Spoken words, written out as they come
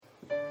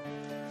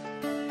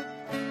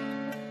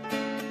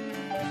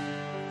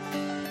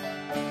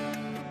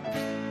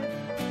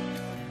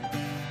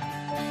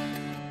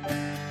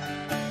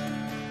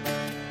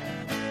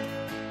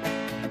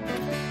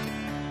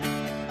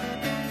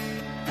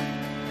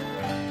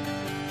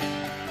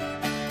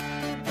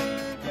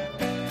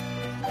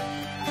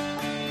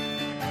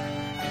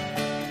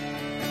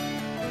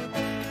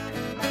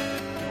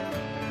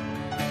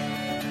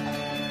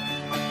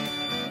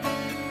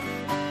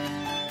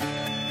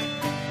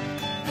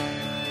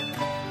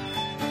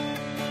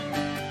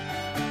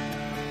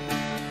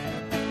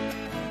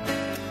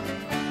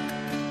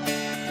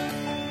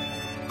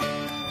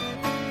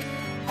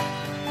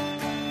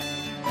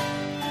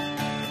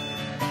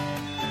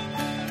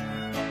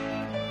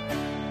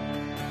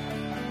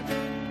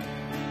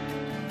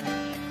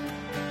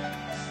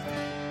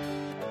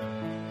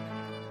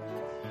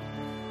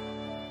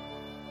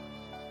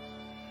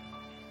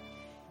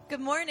Good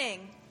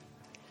morning.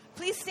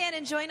 Please stand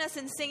and join us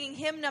in singing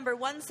hymn number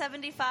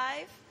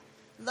 175,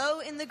 Low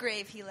in the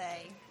Grave He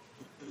Lay.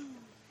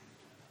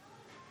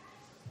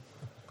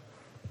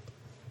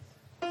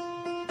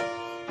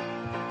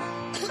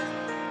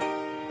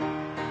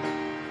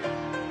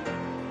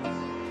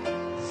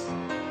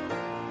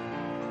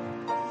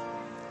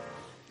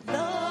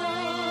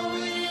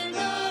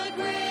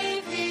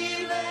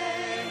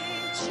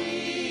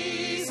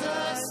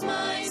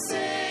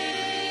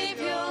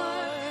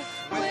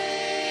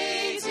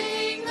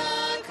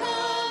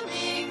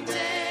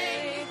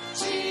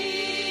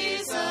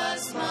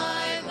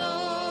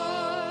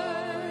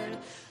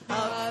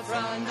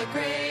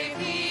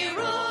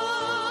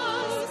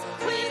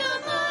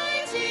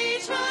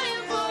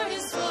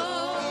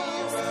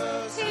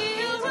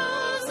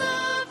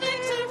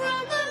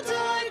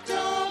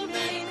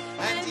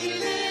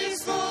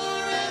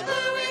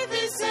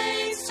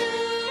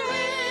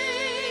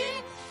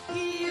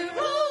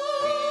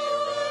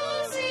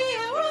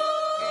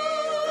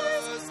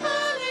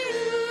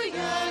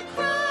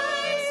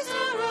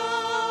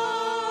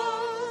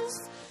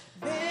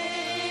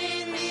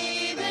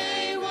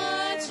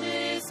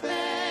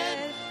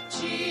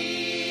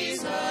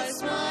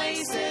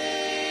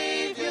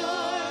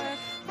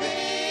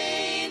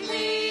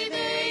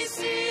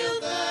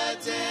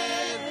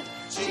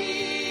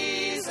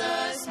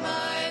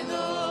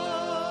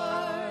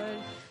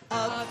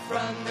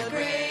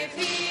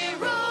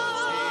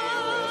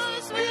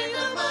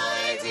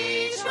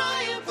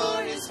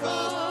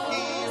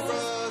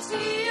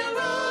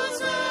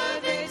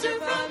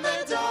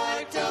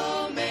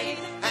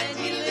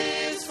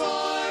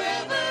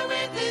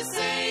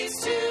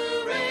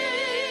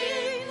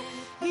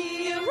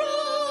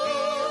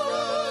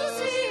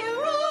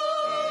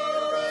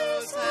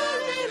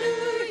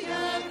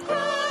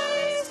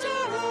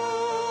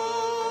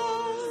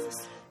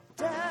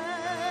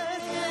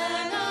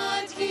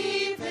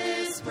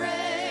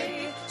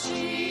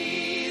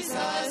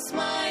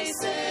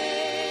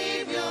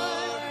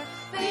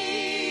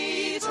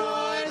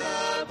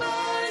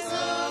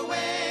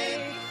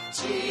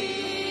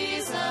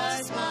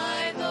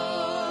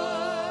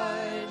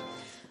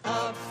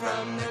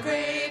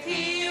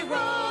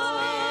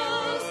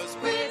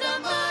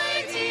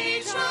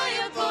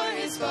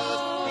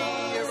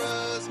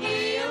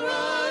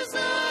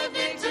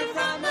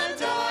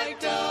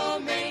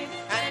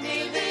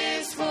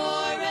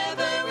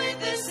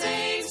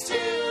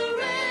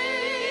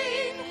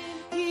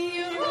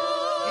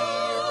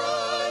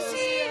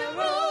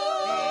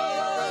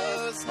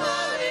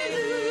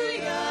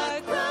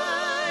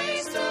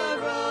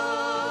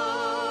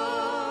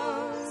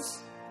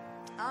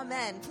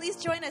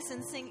 Join us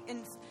in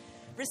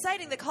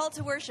reciting the call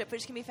to worship,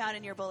 which can be found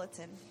in your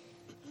bulletin.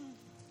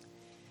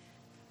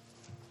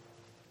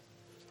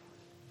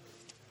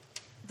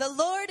 The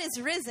Lord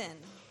is risen.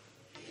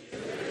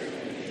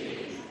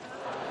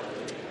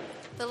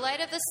 The light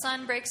of the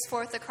sun breaks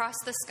forth across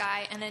the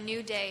sky, and a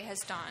new day has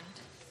dawned.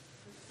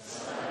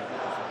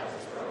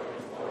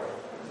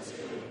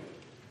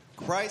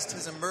 Christ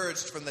has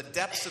emerged from the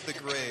depths of the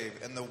grave,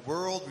 and the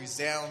world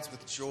resounds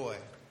with joy.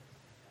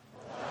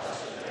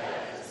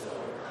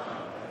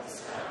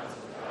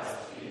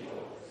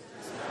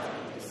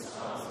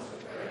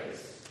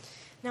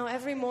 Now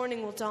every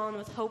morning will dawn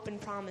with hope and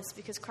promise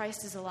because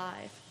Christ is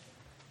alive.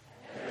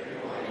 Every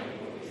morning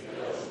will be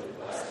filled with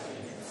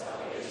blessings and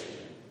salvation.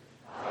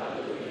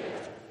 Hallelujah,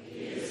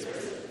 He is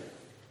risen.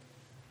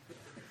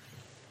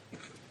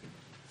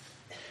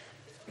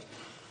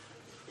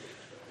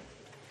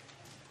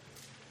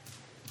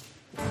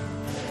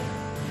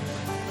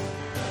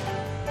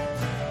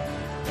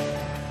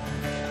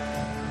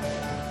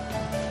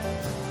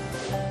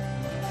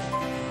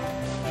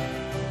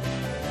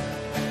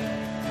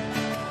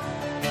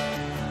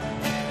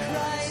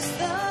 Christ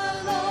the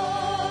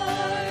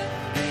Lord.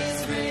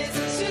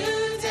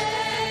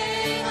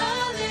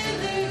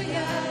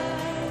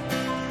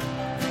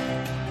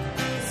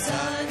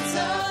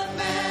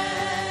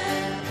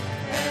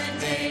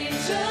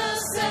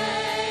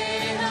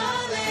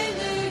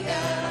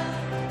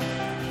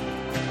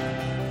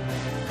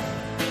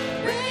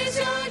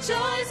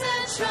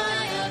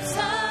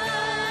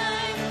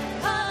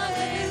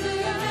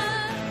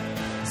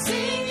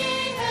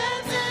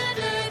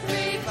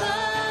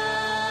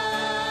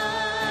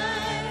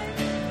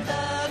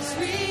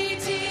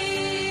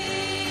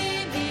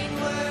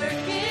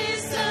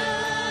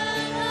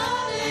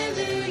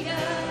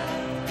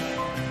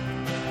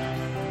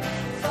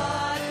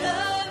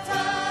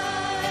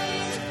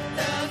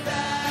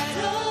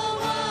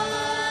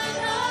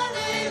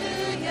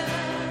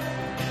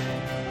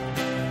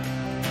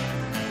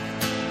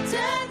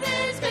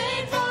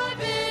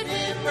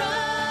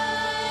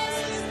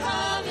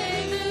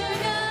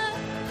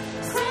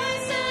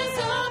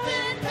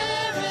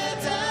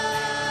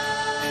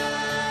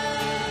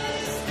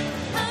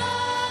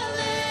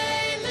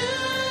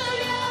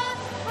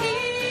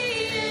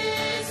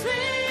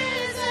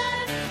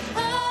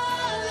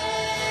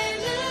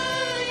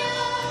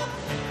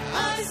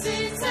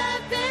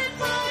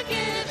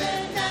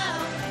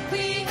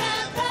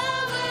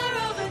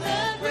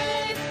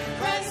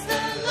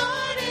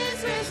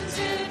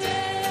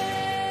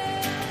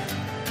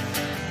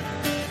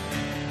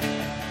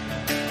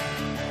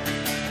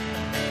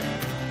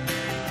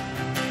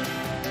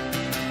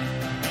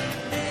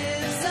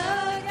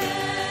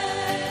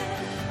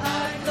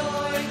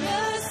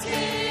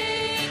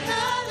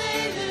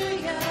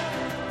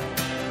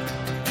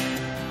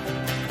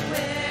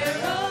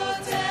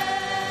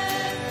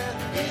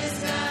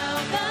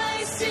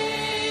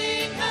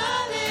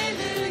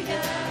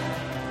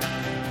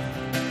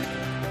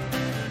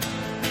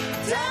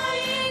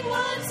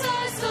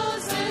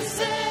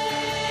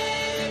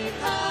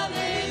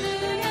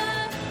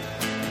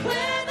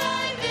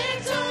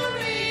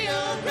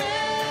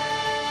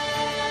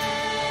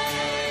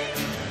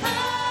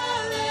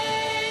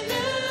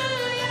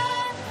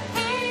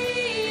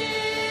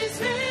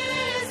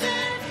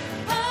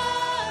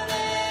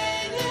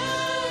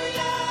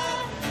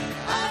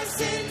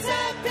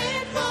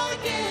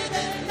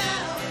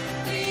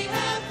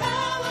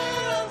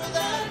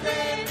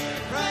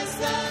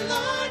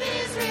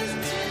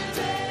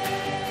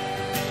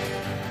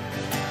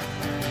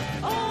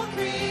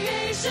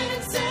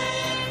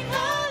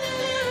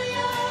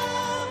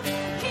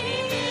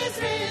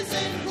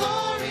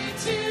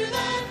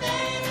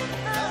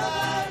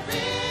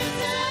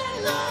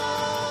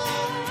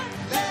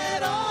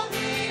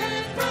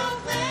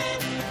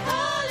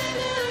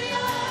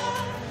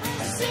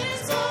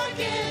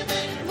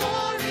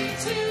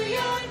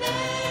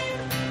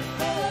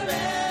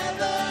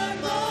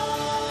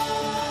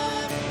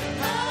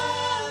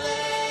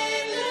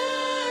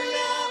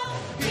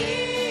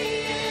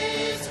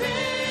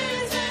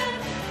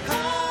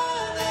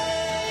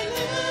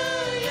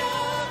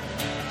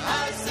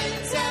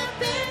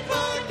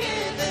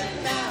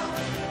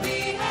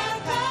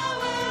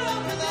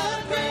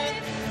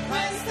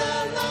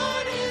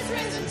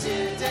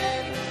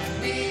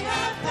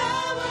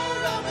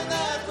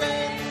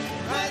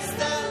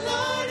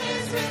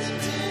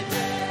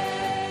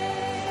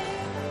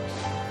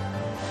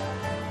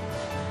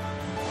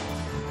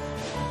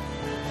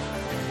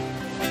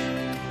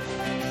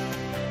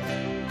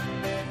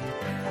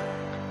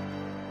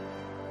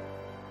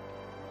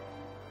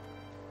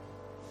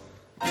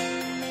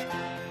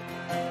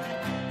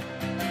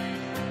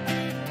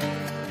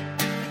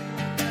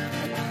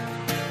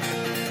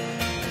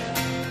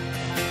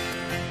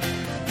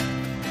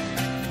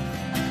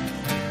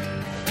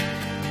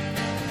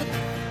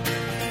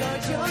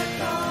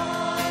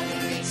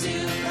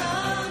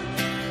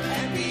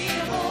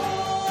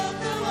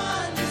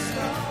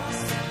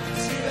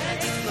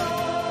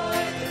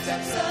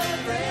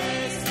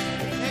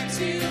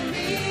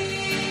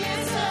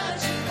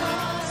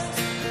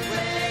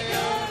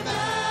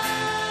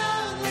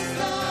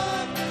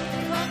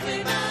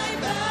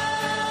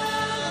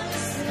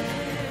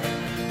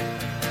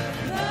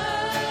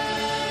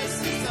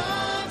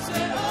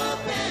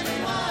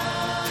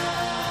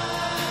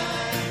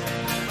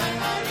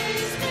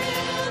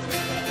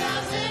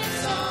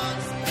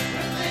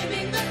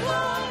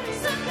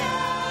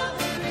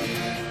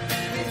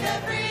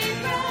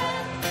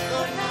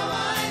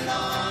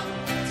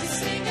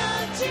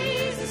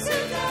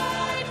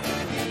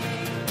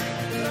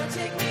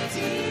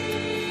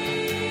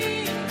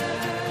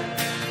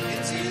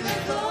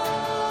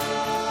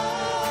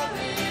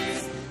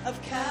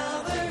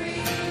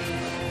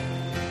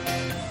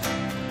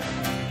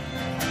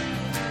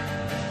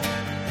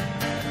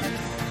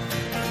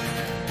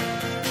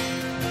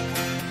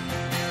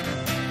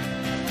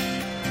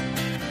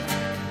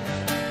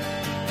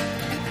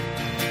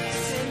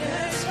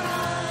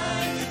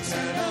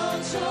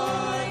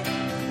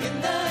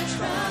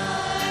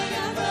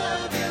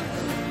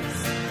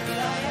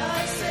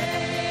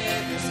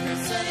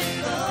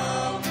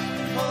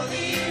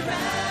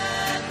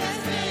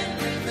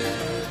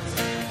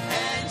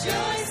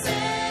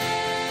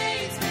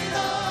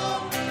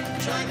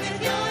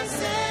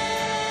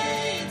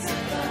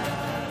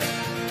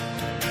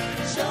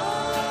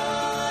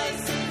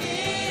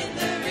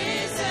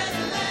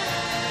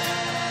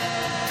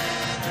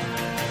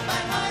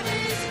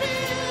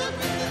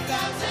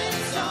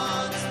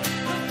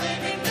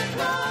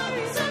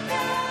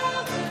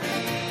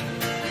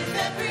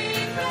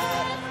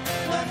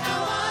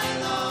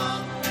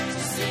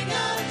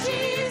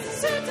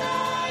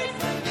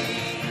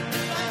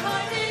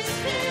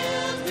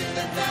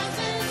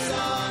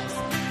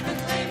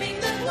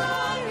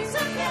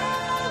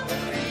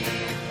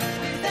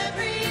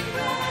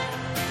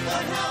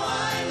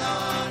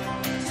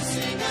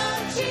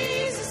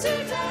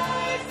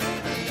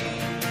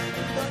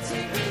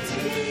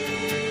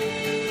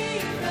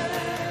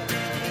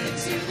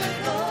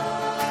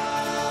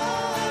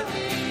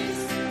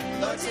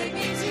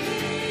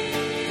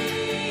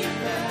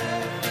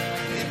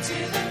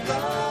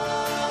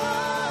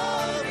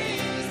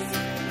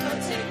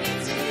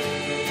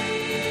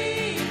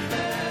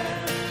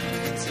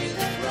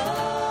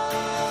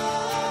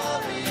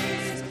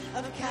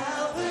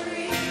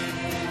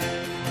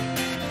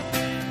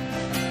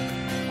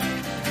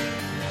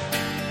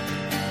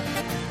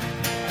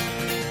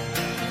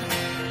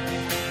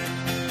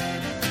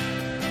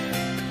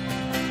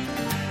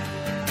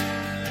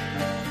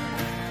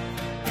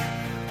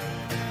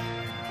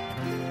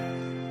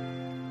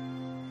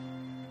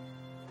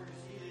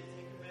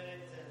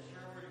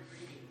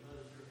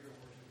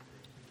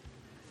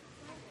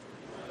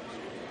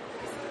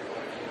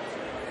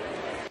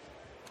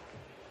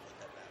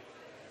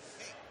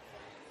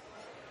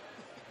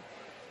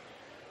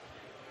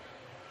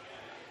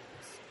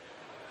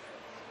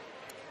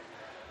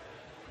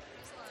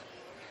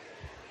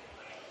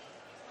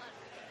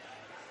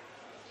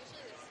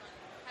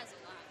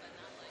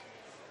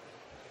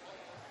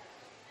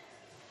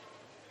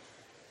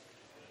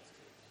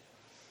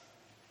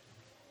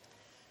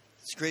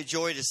 It's a great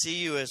joy to see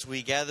you as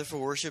we gather for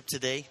worship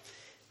today.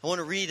 I want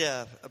to read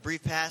a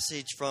brief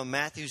passage from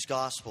Matthew's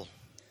Gospel.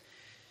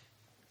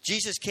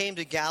 Jesus came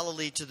to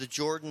Galilee to the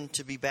Jordan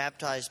to be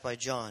baptized by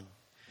John.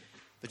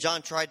 But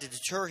John tried to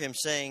deter him,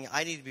 saying,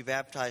 "I need to be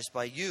baptized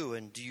by you,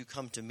 and do you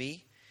come to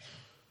me?"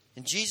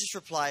 And Jesus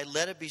replied,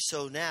 "Let it be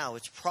so now.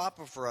 It's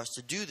proper for us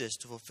to do this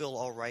to fulfill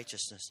all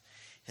righteousness."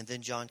 And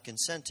then John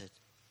consented.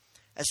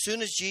 As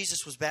soon as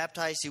Jesus was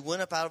baptized, he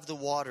went up out of the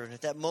water, and at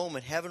that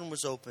moment heaven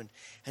was opened,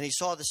 and he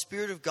saw the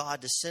Spirit of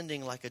God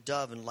descending like a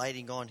dove and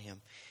lighting on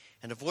him.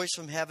 And a voice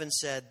from heaven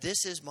said,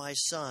 "This is my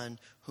Son,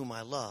 whom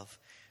I love.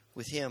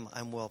 With him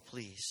I'm well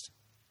pleased."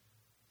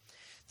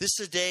 This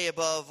is a day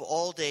above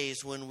all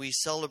days when we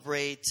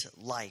celebrate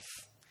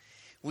life.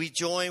 We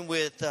join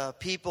with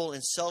people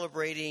in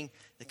celebrating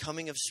the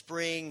coming of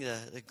spring,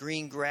 the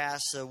green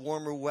grass, the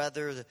warmer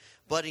weather, the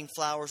budding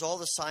flowers, all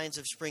the signs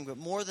of spring. But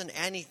more than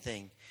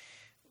anything,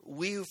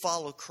 we who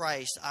follow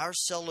Christ, our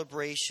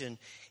celebration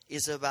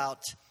is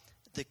about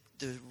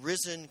the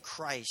risen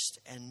Christ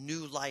and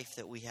new life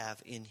that we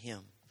have in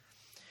him.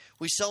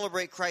 We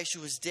celebrate Christ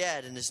who is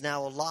dead and is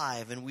now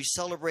alive, and we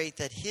celebrate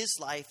that his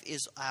life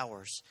is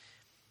ours.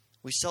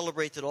 We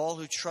celebrate that all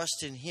who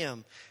trust in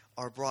him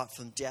are brought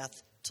from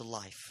death to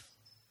life.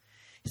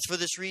 It's for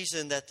this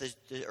reason that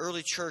the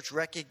early church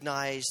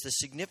recognized the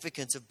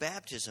significance of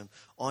baptism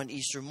on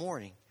Easter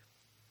morning.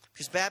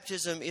 Because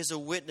baptism is a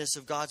witness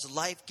of God's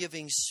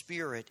life-giving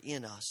Spirit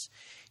in us.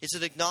 It's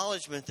an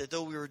acknowledgement that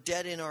though we were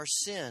dead in our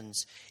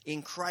sins,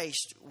 in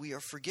Christ we are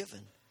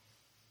forgiven.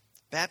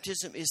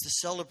 Baptism is the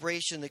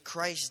celebration that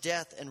Christ's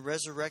death and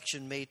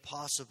resurrection made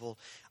possible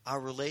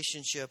our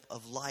relationship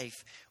of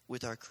life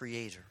with our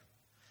Creator.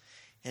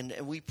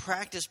 And we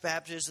practice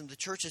baptism. The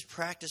church has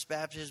practiced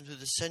baptism through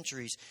the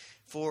centuries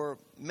for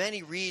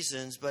many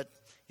reasons, but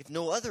if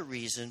no other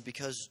reason,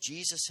 because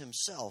Jesus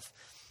himself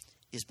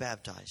is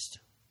baptized.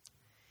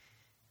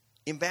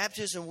 In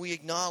baptism, we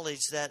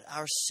acknowledge that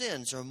our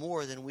sins are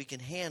more than we can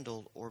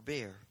handle or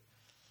bear.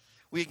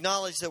 We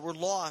acknowledge that we're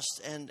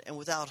lost and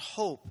without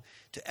hope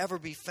to ever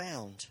be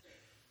found.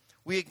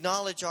 We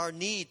acknowledge our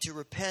need to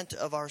repent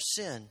of our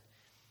sin.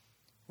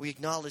 We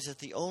acknowledge that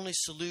the only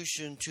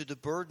solution to the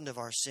burden of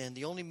our sin,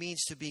 the only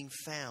means to being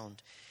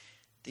found,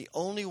 the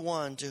only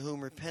one to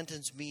whom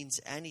repentance means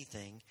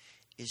anything,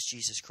 is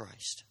Jesus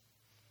Christ.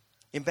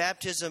 In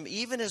baptism,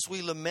 even as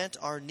we lament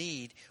our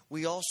need,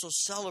 we also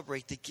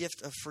celebrate the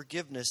gift of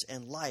forgiveness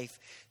and life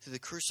through the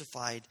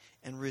crucified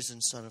and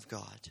risen Son of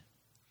God.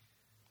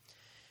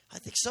 I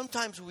think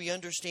sometimes we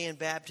understand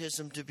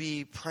baptism to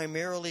be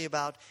primarily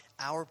about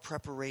our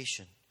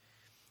preparation.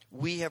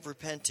 We have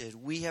repented,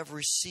 we have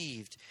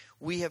received,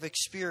 we have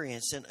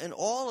experienced, and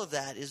all of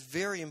that is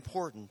very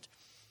important.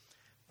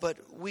 But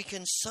we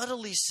can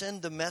subtly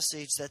send the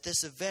message that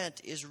this event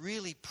is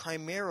really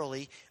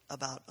primarily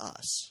about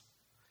us.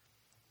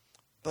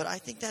 But I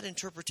think that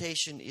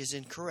interpretation is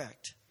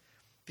incorrect,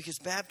 because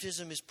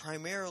baptism is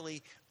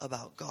primarily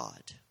about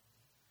God.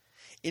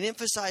 In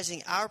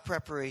emphasizing our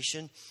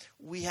preparation,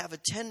 we have a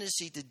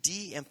tendency to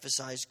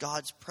de-emphasize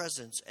God's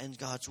presence and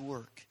God's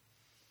work.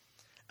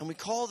 And we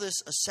call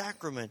this a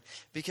sacrament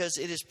because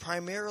it is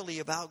primarily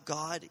about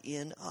God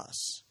in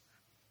us.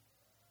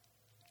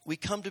 We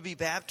come to be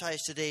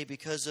baptized today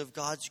because of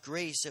God's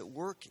grace at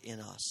work in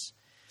us.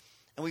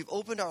 And we've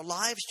opened our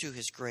lives to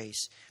His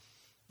grace.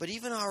 But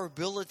even our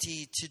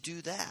ability to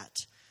do that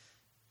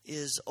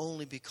is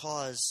only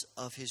because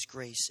of His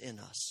grace in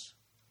us.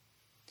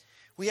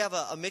 We have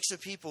a mix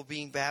of people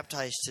being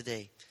baptized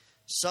today.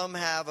 Some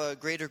have a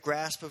greater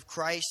grasp of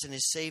Christ and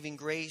His saving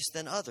grace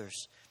than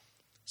others.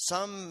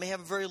 Some may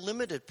have a very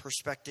limited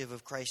perspective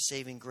of Christ's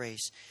saving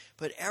grace.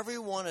 But every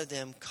one of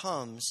them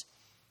comes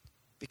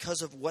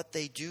because of what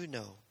they do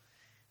know.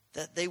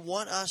 That they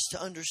want us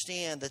to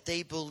understand that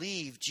they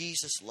believe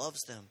Jesus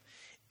loves them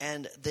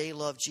and they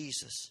love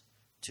Jesus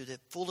to the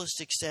fullest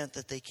extent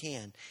that they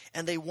can.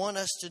 And they want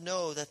us to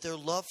know that their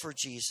love for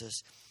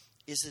Jesus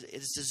is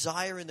a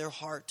desire in their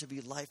heart to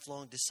be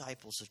lifelong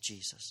disciples of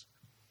Jesus.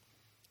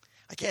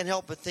 I can't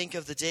help but think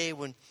of the day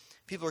when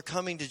people are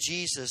coming to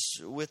Jesus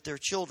with their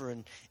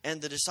children,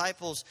 and the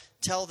disciples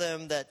tell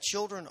them that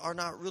children are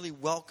not really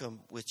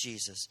welcome with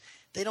Jesus.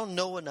 They don't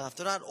know enough.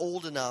 They're not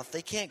old enough.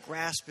 They can't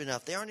grasp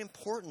enough. They aren't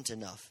important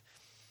enough.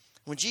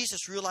 When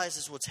Jesus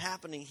realizes what's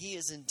happening, He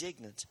is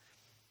indignant,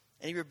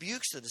 and He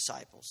rebukes the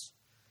disciples.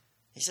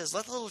 He says,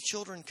 "Let the little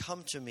children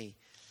come to me."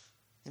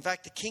 In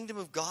fact, the kingdom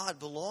of God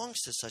belongs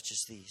to such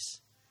as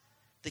these.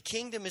 The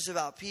kingdom is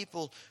about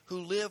people who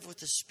live with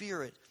the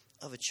spirit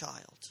of a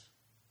child.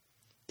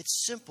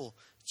 It's simple,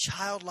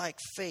 childlike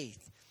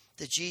faith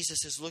that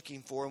Jesus is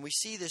looking for. And we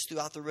see this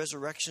throughout the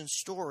resurrection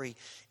story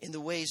in the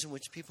ways in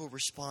which people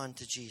respond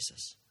to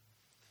Jesus.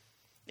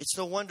 It's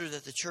no wonder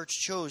that the church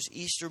chose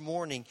Easter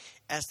morning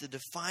as the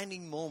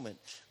defining moment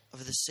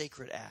of the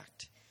sacred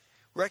act,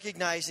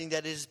 recognizing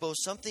that it is both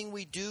something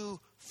we do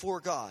for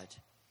God,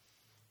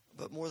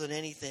 but more than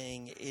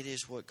anything, it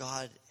is what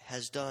God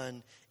has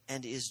done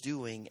and is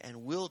doing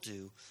and will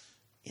do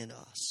in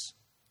us.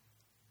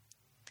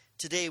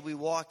 Today we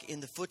walk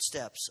in the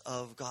footsteps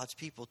of God's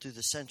people through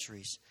the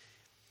centuries.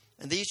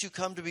 And these who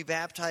come to be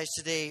baptized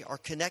today are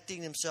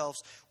connecting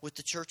themselves with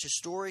the church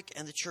historic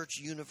and the church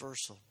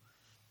universal,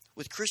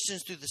 with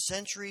Christians through the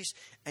centuries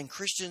and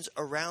Christians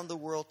around the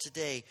world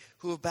today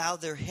who have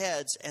bowed their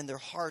heads and their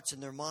hearts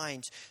and their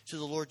minds to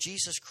the Lord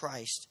Jesus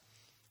Christ,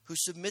 who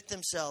submit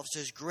themselves to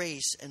His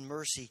grace and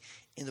mercy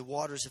in the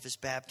waters of His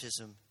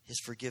baptism, His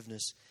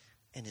forgiveness,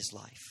 and His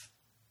life.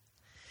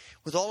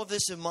 With all of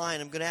this in mind,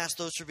 I'm going to ask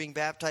those who are being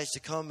baptized to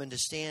come and to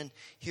stand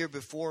here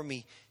before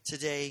me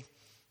today,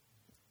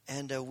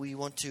 and we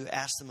want to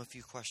ask them a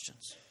few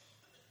questions.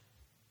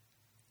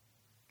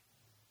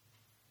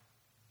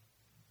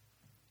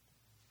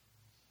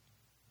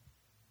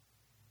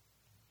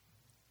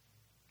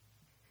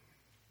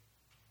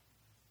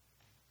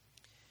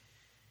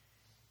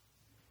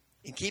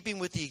 In keeping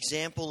with the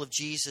example of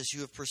Jesus,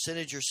 you have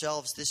presented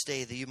yourselves this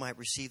day that you might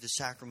receive the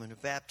sacrament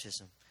of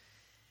baptism.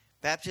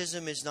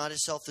 Baptism is not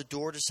itself the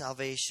door to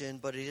salvation,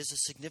 but it is a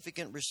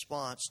significant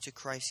response to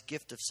Christ's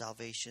gift of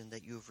salvation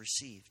that you have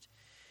received.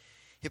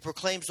 It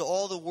proclaims to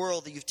all the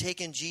world that you've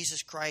taken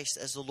Jesus Christ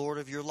as the Lord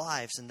of your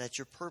lives, and that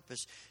your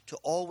purpose to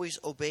always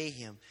obey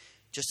Him,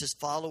 just as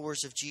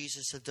followers of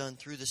Jesus have done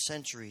through the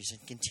centuries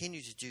and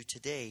continue to do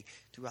today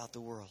throughout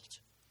the world.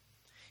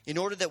 In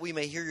order that we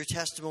may hear your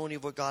testimony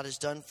of what God has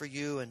done for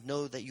you and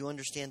know that you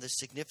understand the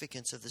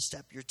significance of the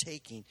step you're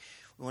taking,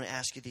 we want to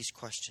ask you these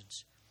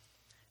questions.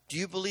 Do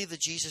you believe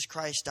that Jesus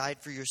Christ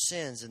died for your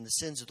sins and the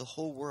sins of the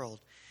whole world,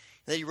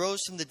 and that He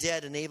rose from the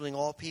dead, enabling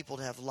all people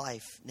to have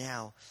life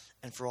now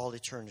and for all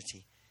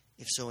eternity?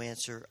 If so,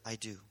 answer, I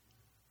do.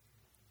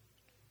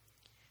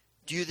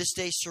 Do you this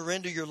day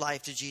surrender your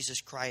life to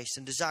Jesus Christ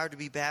and desire to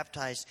be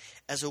baptized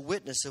as a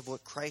witness of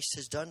what Christ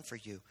has done for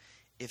you?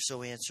 If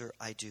so, answer,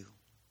 I do.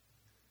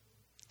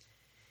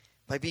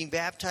 By being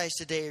baptized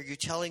today, are you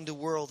telling the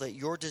world that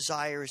your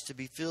desire is to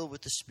be filled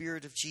with the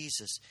Spirit of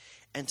Jesus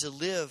and to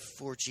live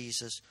for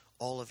Jesus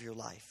all of your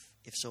life?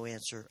 If so,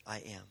 answer, I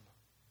am.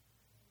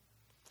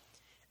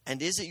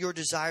 And is it your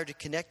desire to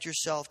connect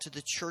yourself to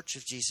the church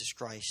of Jesus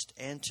Christ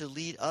and to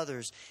lead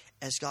others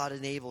as God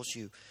enables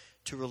you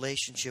to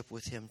relationship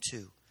with him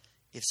too?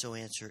 If so,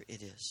 answer,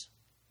 it is.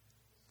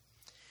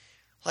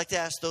 I'd like to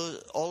ask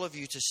all of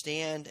you to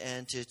stand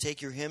and to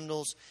take your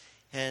hymnals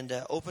and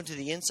open to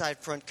the inside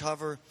front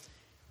cover.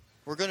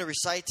 We're going to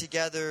recite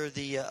together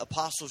the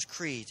Apostles'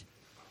 Creed.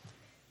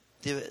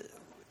 The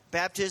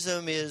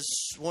baptism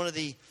is one of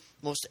the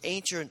most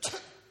ancient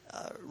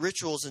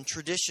rituals and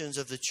traditions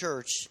of the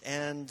church,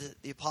 and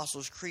the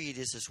Apostles' Creed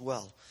is as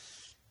well.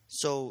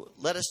 So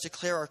let us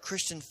declare our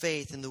Christian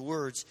faith in the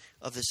words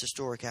of this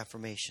historic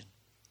affirmation.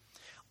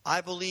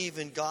 I believe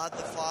in God the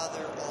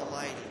Father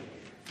Almighty,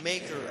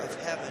 maker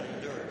of heaven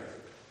and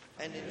earth,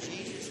 and in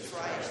Jesus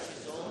Christ,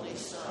 his only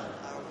Son,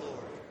 our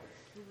Lord,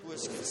 who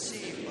was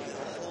conceived by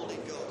the Holy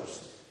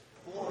Ghost,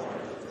 born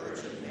of the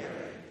Virgin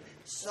Mary,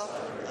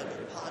 suffered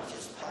under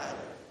Pontius Pilate,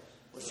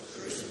 was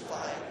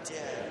crucified,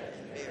 dead,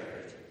 and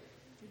buried.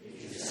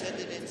 He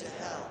descended into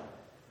hell.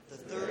 The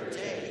third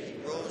day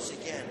he rose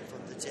again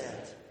from the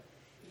dead.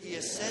 He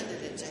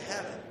ascended into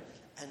heaven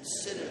and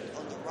sitteth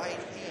on the right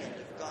hand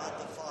of God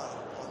the Father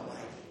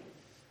Almighty.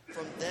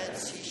 From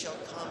thence he shall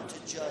come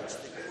to judge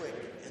the quick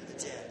and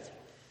the dead.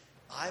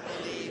 I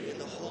believe in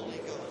the Holy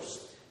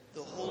Ghost,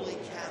 the Holy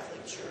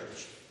Catholic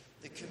Church,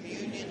 the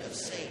communion of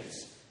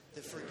saints,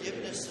 the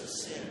forgiveness of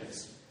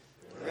sins,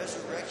 the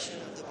resurrection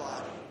of the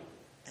body,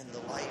 and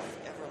the life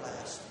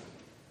everlasting.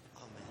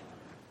 Amen.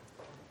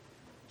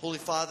 Holy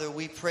Father,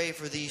 we pray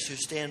for these who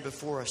stand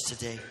before us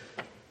today.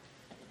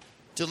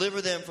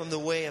 Deliver them from the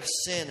way of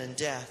sin and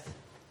death.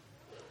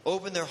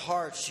 Open their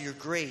hearts to your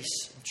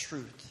grace and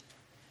truth.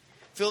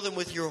 Fill them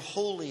with your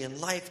holy and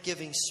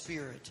life-giving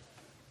Spirit.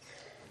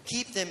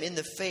 Keep them in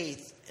the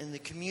faith and the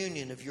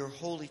communion of your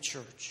holy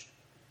church.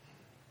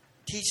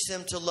 Teach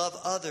them to love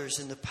others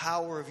in the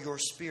power of your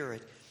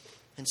Spirit,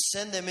 and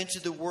send them into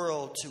the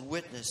world to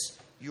witness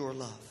your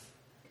love.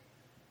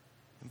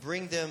 And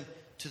bring them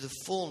to the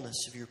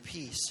fullness of your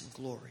peace and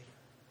glory.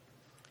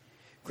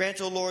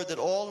 Grant, O Lord, that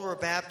all who are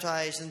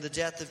baptized in the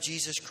death of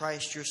Jesus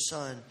Christ, your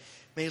Son,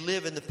 may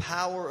live in the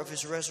power of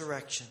his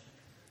resurrection,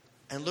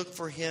 and look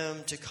for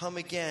him to come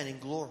again in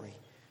glory,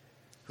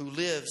 who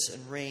lives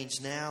and reigns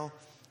now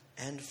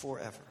and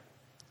forever.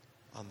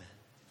 Amen.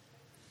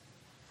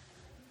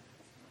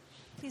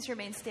 Please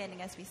remain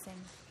standing as we sing.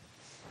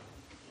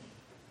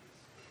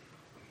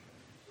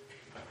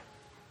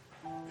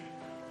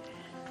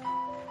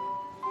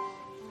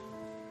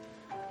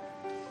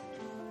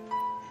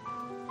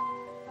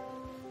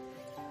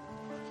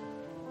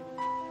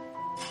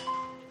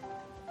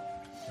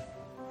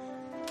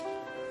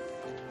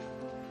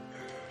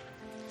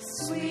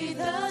 Sweet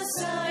the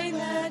sign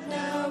that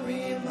now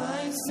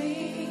reminds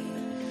me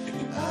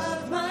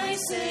of my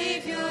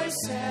Savior's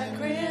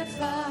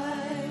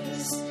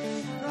sacrifice,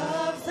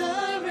 of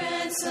the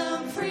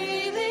ransom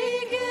freely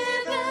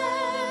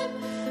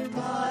given,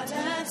 bought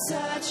at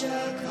such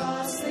a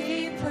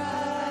costly price.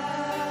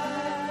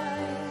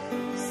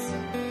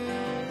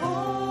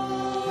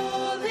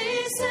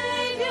 Holy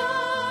Savior,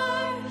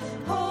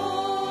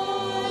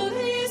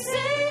 Holy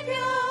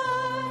Savior,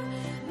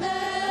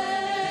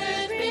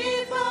 let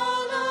me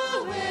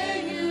follow where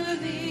you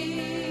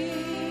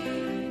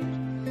lead.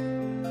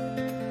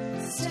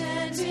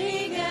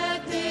 Standing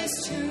at this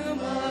tomb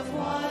of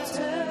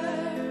water,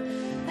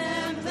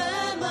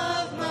 emblem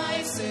of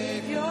my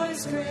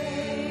Savior's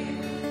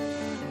grave,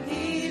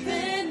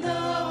 even though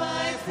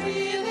I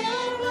feel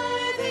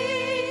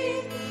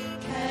unworthy,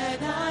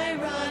 can I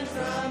run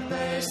from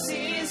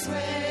mercy's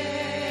way?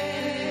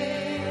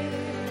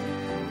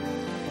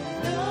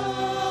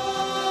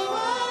 No,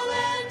 I'll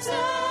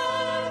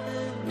enter,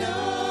 no,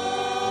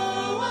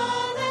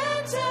 I'll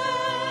enter.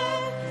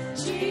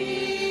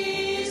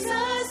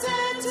 Jesus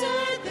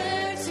entered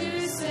there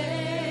to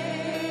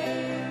save.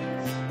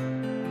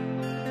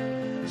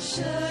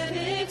 Should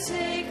it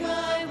take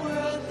my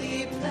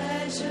worldly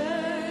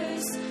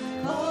pleasures,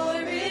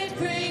 or it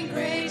bring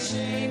great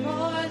shame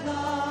or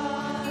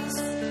loss,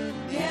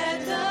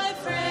 yet the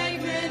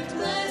fragrant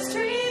blessed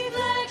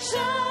reflection,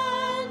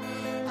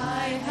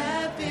 I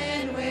have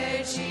been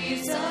where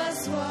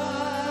Jesus was.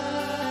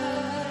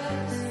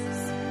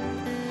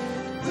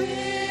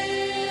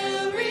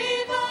 Will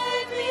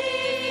revive me,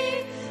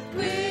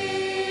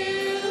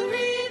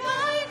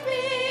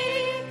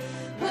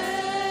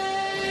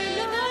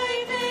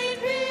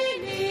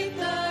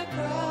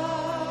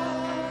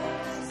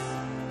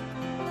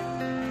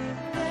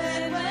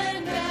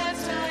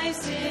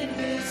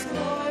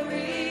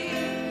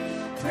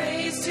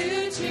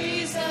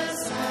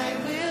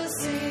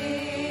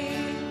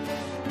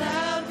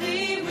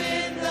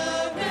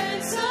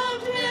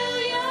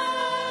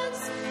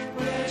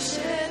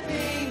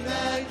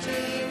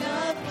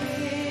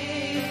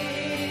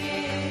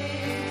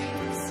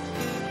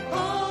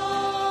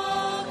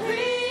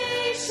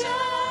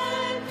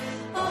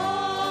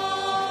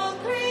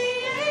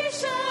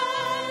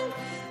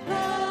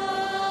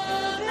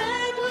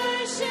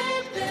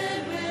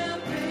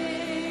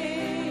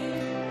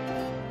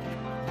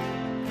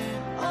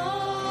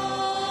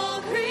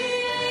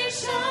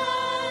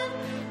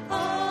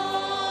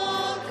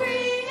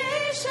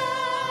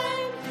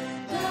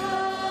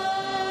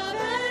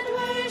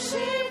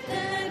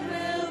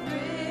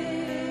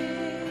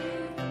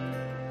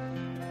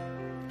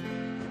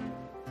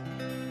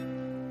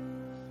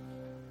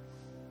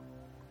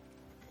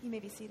 You may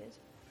be seated.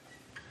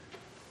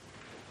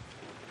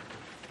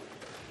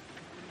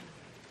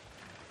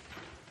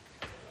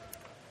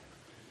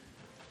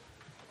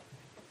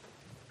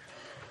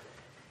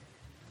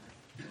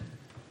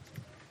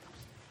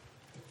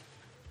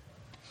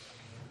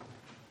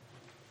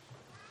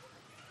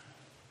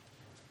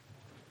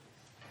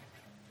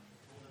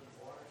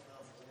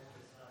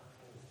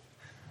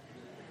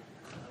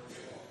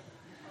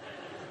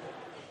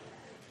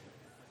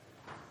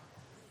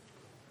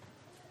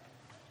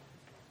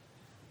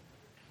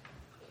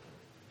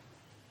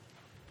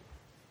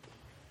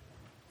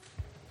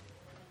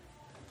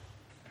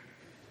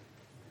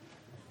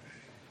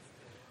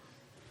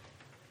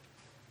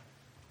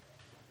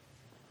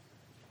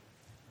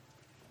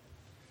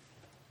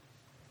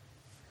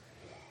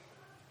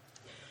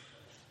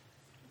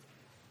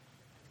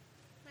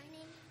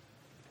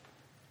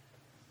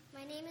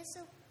 My name is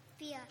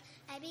Sophia.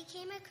 I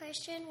became a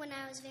Christian when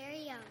I was very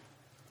young.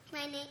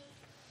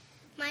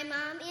 My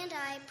mom and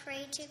I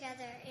prayed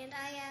together, and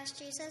I asked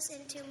Jesus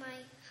into my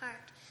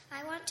heart.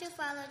 I want to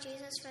follow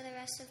Jesus for the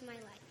rest of my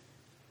life.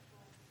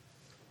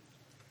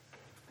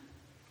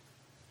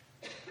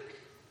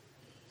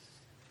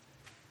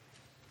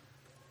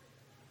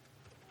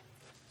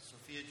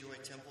 Sophia Joy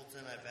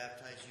Templeton, I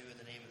baptize you in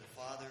the name of the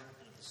Father,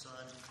 and of the Son,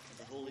 and of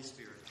the Holy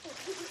Spirit.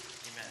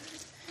 Amen.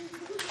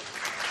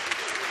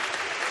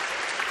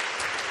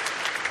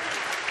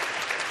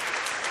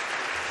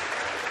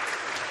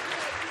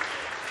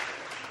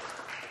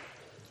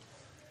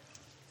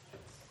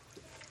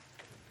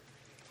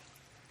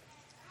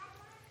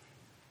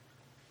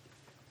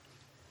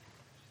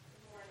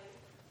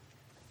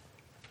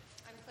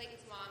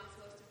 Clayton's mom, as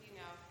most of you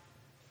know.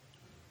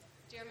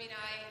 Jeremy and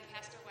I and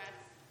Pastor Wes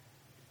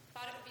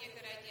thought it would be a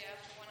good idea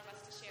for one of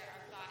us to share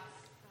our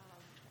thoughts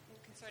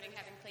concerning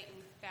having Clayton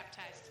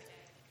baptized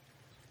today.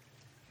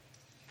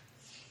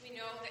 We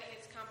know that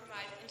his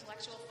compromised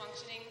intellectual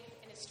functioning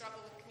and his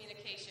struggle with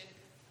communication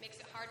makes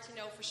it hard to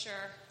know for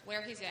sure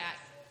where he's at,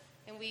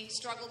 and we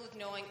struggled with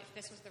knowing if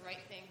this was the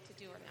right thing to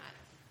do or not.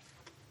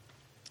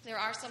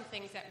 There are some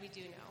things that we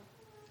do know.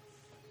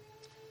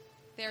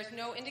 There's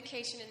no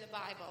indication in the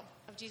Bible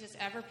of Jesus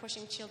ever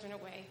pushing children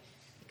away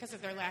because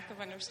of their lack of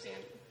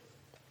understanding.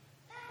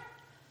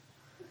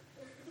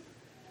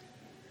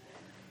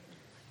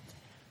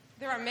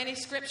 There are many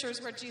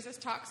scriptures where Jesus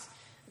talks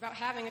about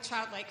having a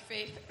childlike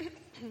faith.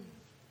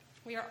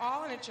 We are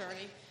all on a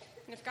journey,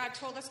 and if God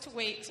told us to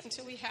wait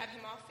until we had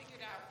him all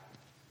figured out,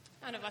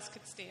 none of us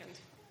could stand.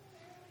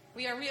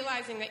 We are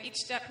realizing that each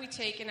step we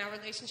take in our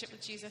relationship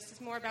with Jesus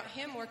is more about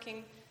him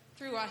working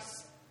through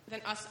us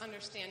than us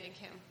understanding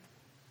him.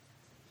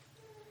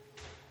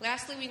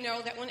 Lastly, we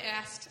know that when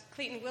asked,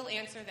 Clayton will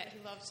answer that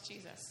he loves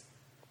Jesus.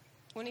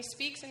 When he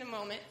speaks in a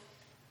moment,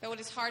 though it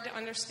is hard to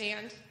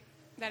understand,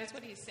 that is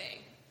what he's saying.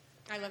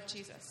 I love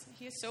Jesus.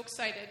 He is so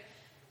excited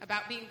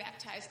about being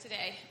baptized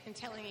today and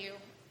telling you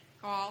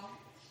all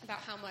about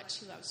how much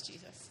he loves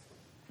Jesus.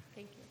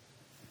 Thank you.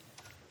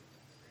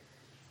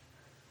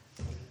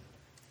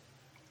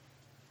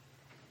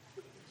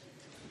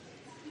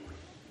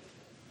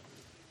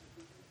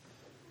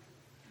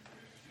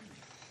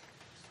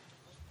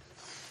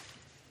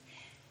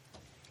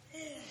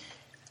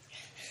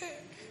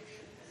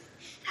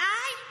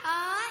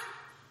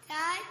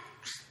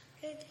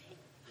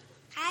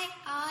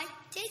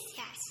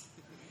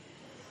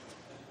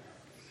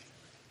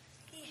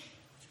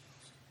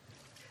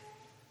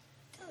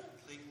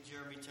 Clayton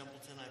Jeremy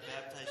Templeton, I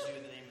baptize you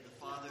in the name of the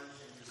Father,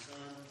 and of the Son,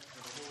 and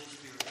of the Holy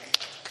Spirit.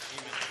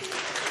 Amen.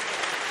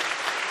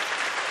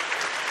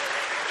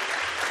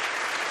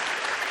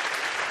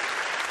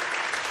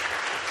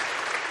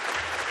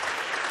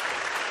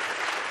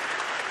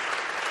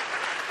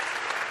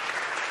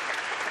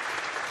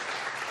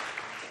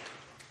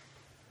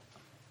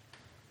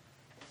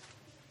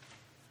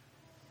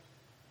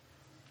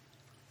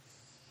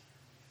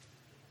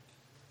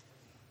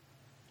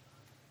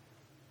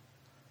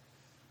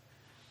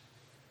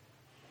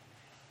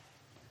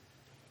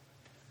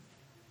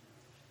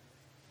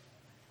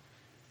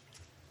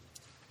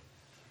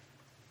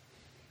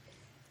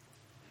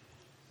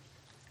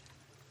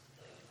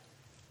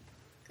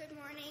 Good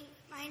morning.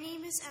 My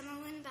name is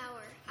Emmeline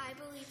Bauer. I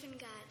believe in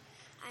God.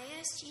 I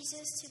asked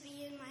Jesus to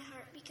be in my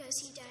heart because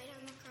he died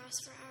on the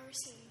cross for our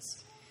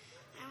sins.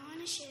 I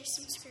want to share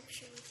some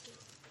scripture with you.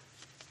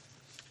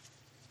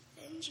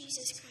 Then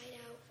Jesus cried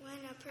out,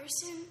 "When a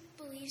person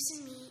believes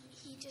in me,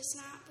 he does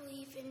not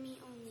believe in me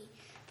only,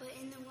 but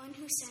in the one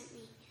who sent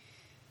me.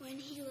 When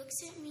he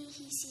looks at me,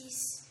 he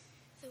sees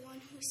the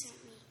one who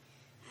sent me.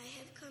 I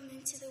have come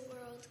into the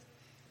world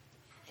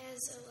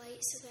as a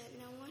light so that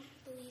no one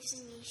who believes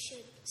in me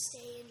should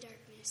stay in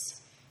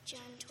darkness."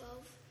 John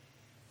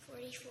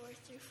 12:44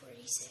 through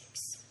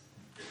 46.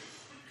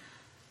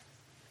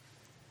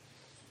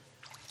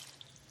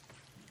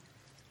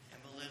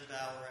 Emmeline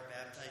Bauer, I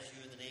baptize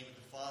you in the name of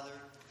the Father,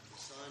 and the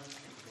Son, and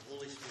of the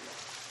Holy Spirit.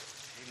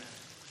 Amen.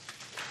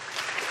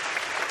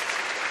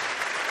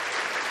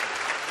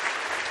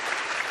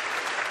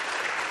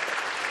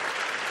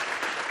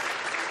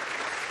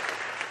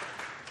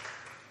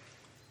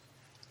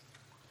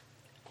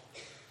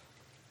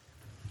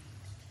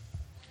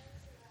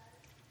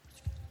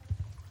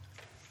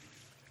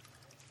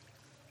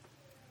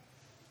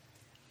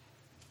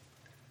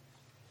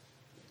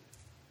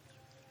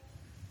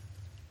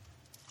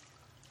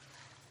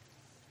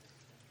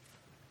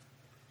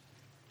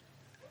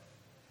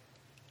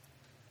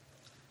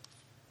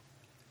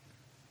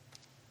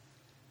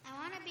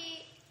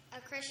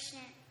 a Christian.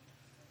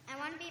 I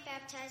want to be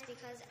baptized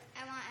because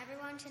I want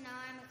everyone to know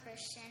I'm a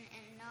Christian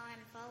and know I'm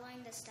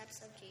following the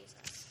steps of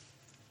Jesus.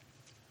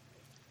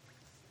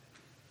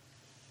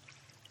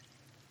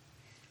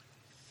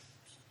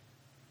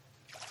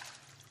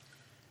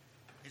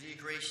 Lydia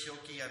Grace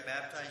Schilke, I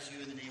baptize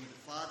you in the name of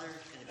the Father,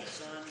 and of the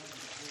Son, and of the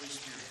Holy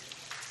Spirit.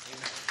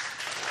 Amen.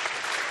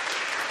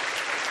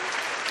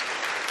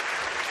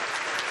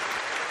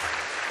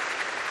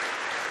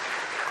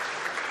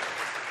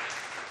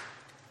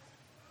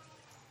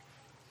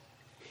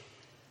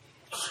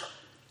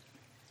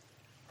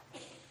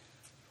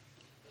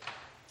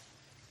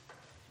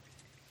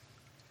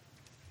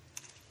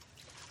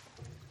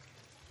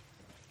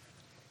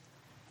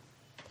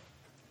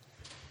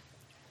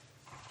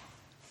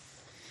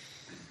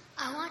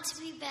 I want to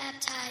be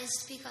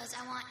baptized because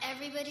I want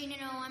everybody to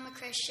know I'm a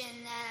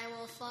Christian, that I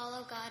will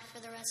follow God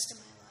for the rest of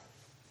my life.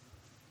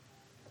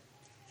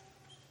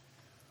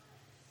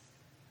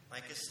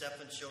 Micah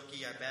Stephan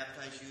Schilke, I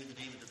baptize you in the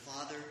name of the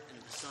Father, and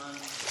of the Son, and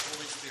of the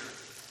Holy Spirit.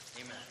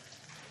 Amen.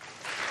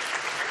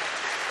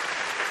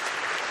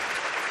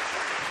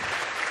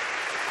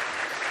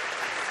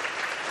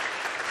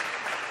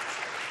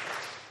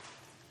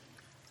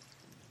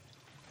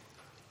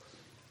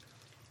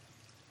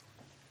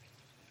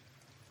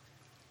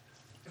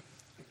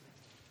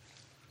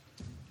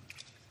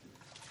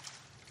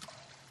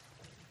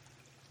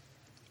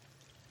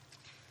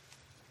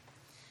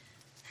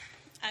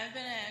 I've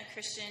been a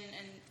Christian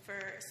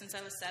since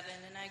I was 7,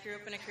 and I grew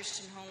up in a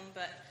Christian home,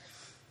 but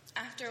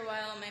after a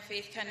while my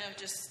faith kind of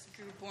just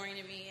grew boring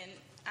to me, and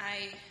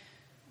I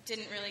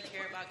didn't really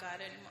care about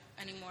God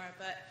anymore.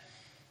 But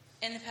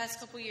in the past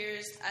couple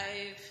years,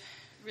 I've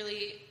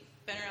really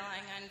been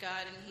relying on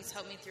God, and He's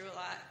helped me through a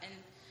lot, and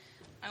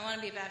I want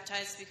to be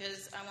baptized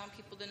because I want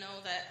people to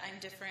know that I'm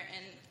different,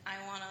 and I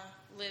want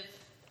to live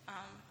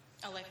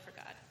a life for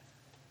God.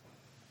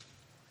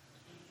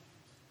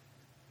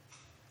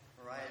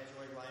 Mariah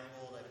Joy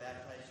Reinhold, I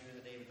baptize you in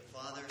the name of the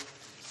Father, and of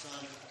the Son,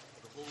 and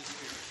of the Holy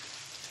Spirit.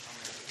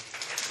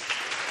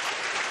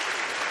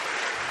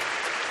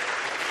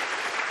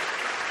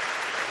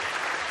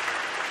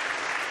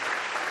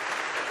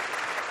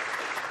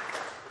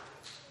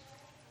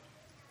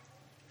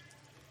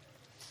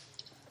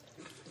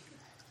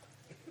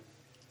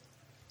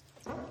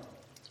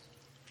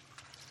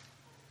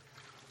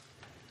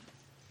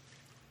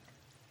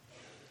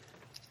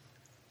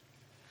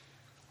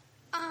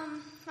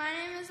 My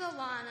name is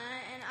Alana,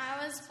 and I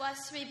was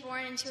blessed to be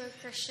born into a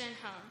Christian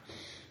home.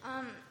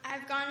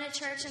 I've gone to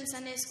church and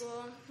Sunday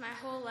school my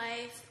whole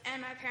life,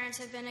 and my parents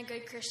have been a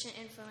good Christian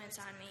influence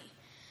on me.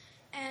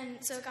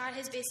 And so God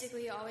has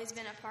basically always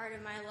been a part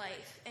of my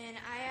life. And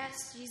I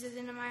asked Jesus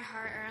into my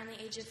heart around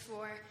the age of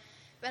 4,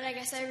 but I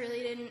guess I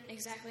really didn't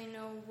exactly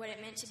know what it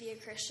meant to be a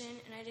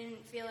Christian, and I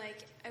didn't feel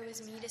like it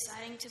was me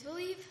deciding to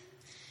believe.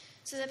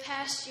 So the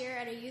past year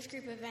at a youth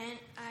group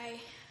event, I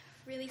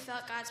really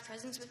felt God's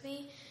presence with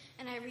me,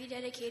 and I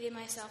rededicated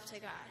myself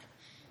to God.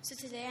 So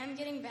today I'm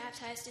getting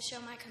baptized to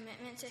show my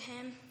commitment to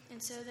Him,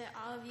 and so that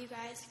all of you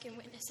guys can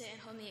witness it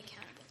and hold me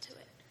accountable to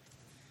it.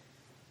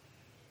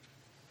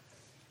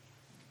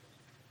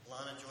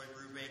 Alana Joy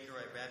Brubaker,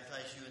 I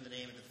baptize you in the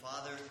name of the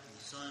Father, and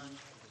the Son, and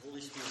the Holy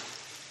Spirit.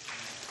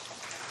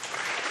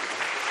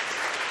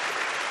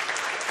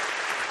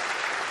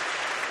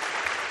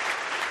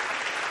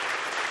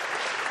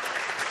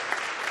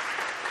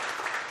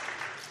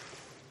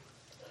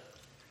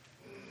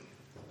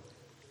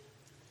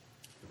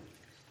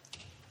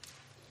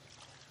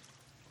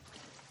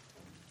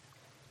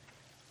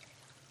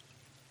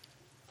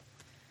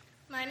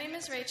 My name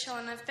is Rachel,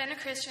 and I've been a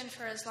Christian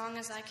for as long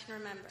as I can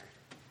remember.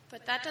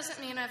 But that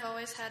doesn't mean I've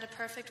always had a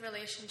perfect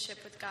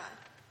relationship with God.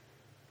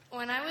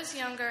 When I was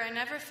younger, I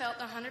never felt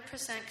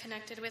 100%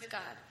 connected with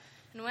God.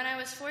 And when I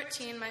was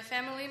 14, my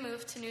family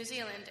moved to New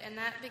Zealand, and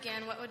that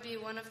began what would be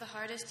one of the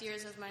hardest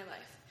years of my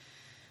life.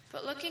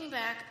 But looking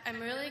back,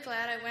 I'm really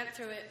glad I went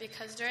through it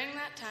because during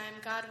that time,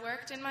 God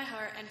worked in my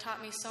heart and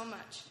taught me so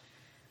much.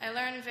 I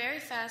learned very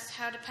fast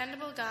how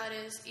dependable God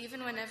is,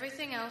 even when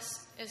everything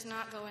else is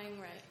not going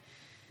right.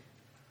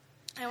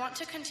 I want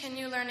to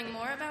continue learning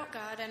more about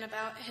God and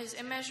about His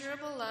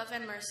immeasurable love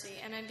and mercy,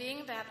 and I'm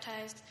being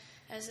baptized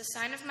as a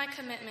sign of my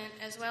commitment,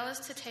 as well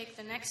as to take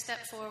the next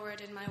step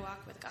forward in my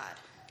walk with God.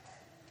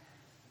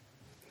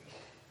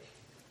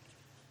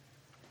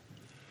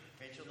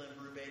 Rachel Lynn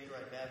Brubaker,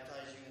 I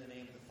baptize you in the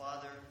name of the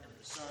Father, and of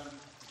the Son, and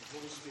of the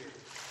Holy Spirit.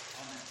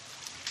 Amen.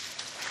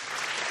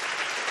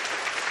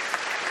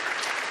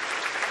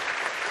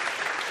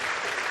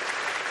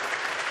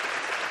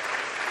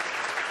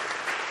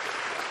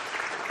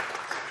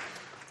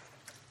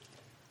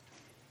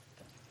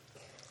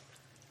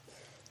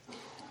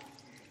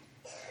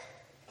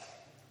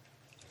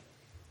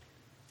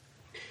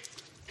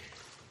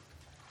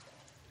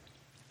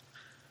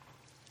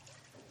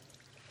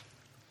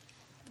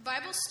 The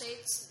Bible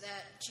states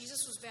that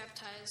Jesus was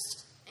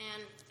baptized,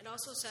 and it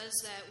also says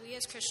that we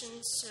as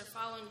Christians should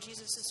follow in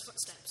Jesus'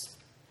 footsteps.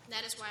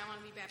 That is why I want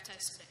to be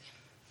baptized today.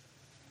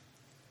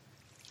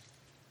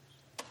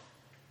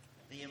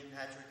 Liam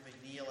Patrick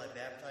McNeil, I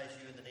baptize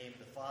you in the name of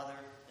the Father,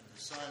 and the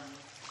Son, and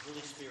the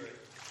Holy Spirit.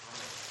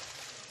 Amen.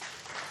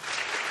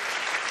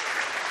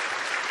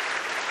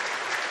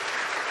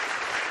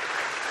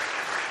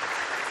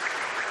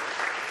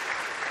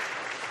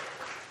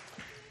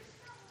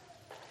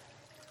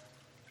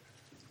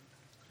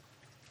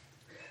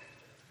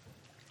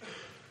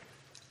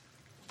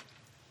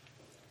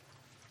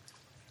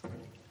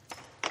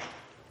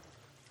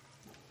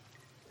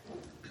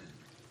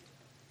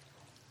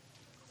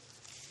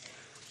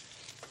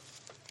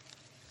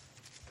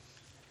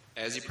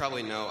 As you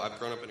probably know, I've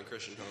grown up in a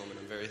Christian home, and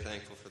I'm very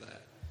thankful for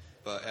that.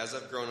 But as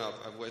I've grown up,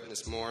 I've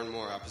witnessed more and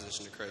more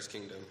opposition to Christ's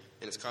kingdom,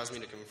 and it's caused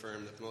me to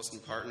confirm that the most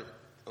important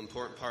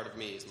part of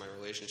me is my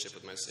relationship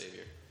with my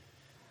Savior.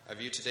 I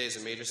view today as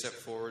a major step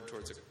forward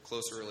towards a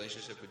closer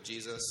relationship with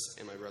Jesus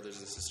and my brothers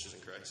and sisters in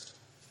Christ.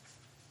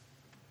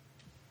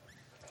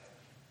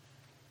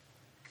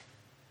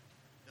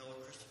 Noah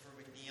Christopher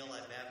McNeil,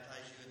 I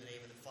baptize you in the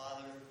name of the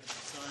Father, and the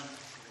Son,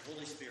 and the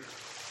Holy Spirit.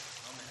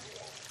 Amen.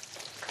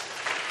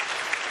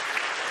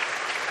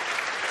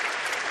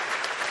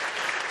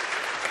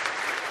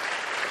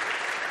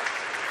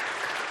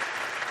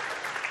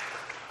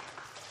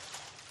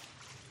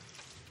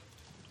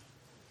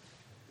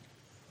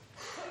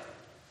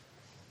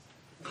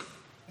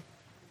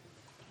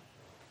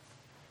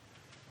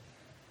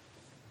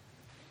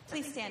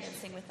 Please stand and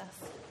sing with us.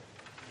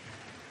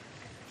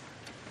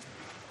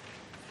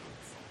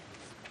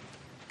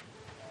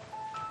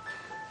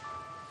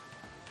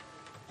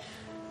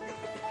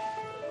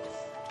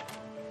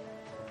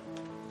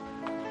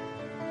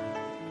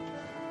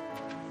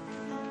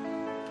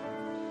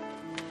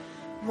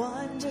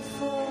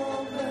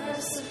 Wonderful,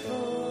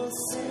 merciful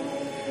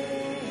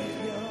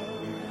Savior,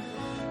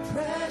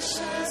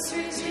 precious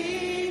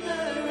Redeemer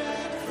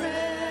and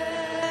friend,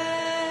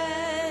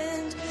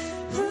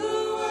 who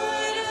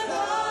would have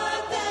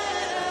thought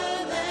that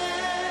a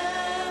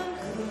lamb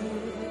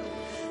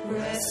could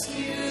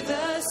rescue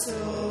the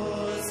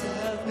souls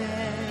of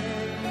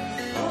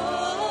men?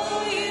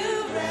 Oh, you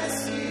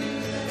rescue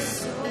the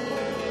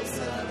souls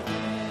of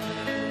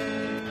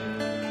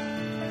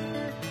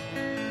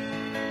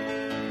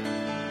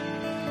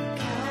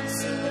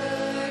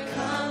Counselor,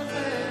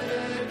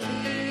 Comforter,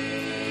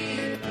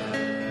 Keeper,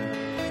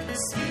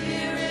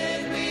 Spirit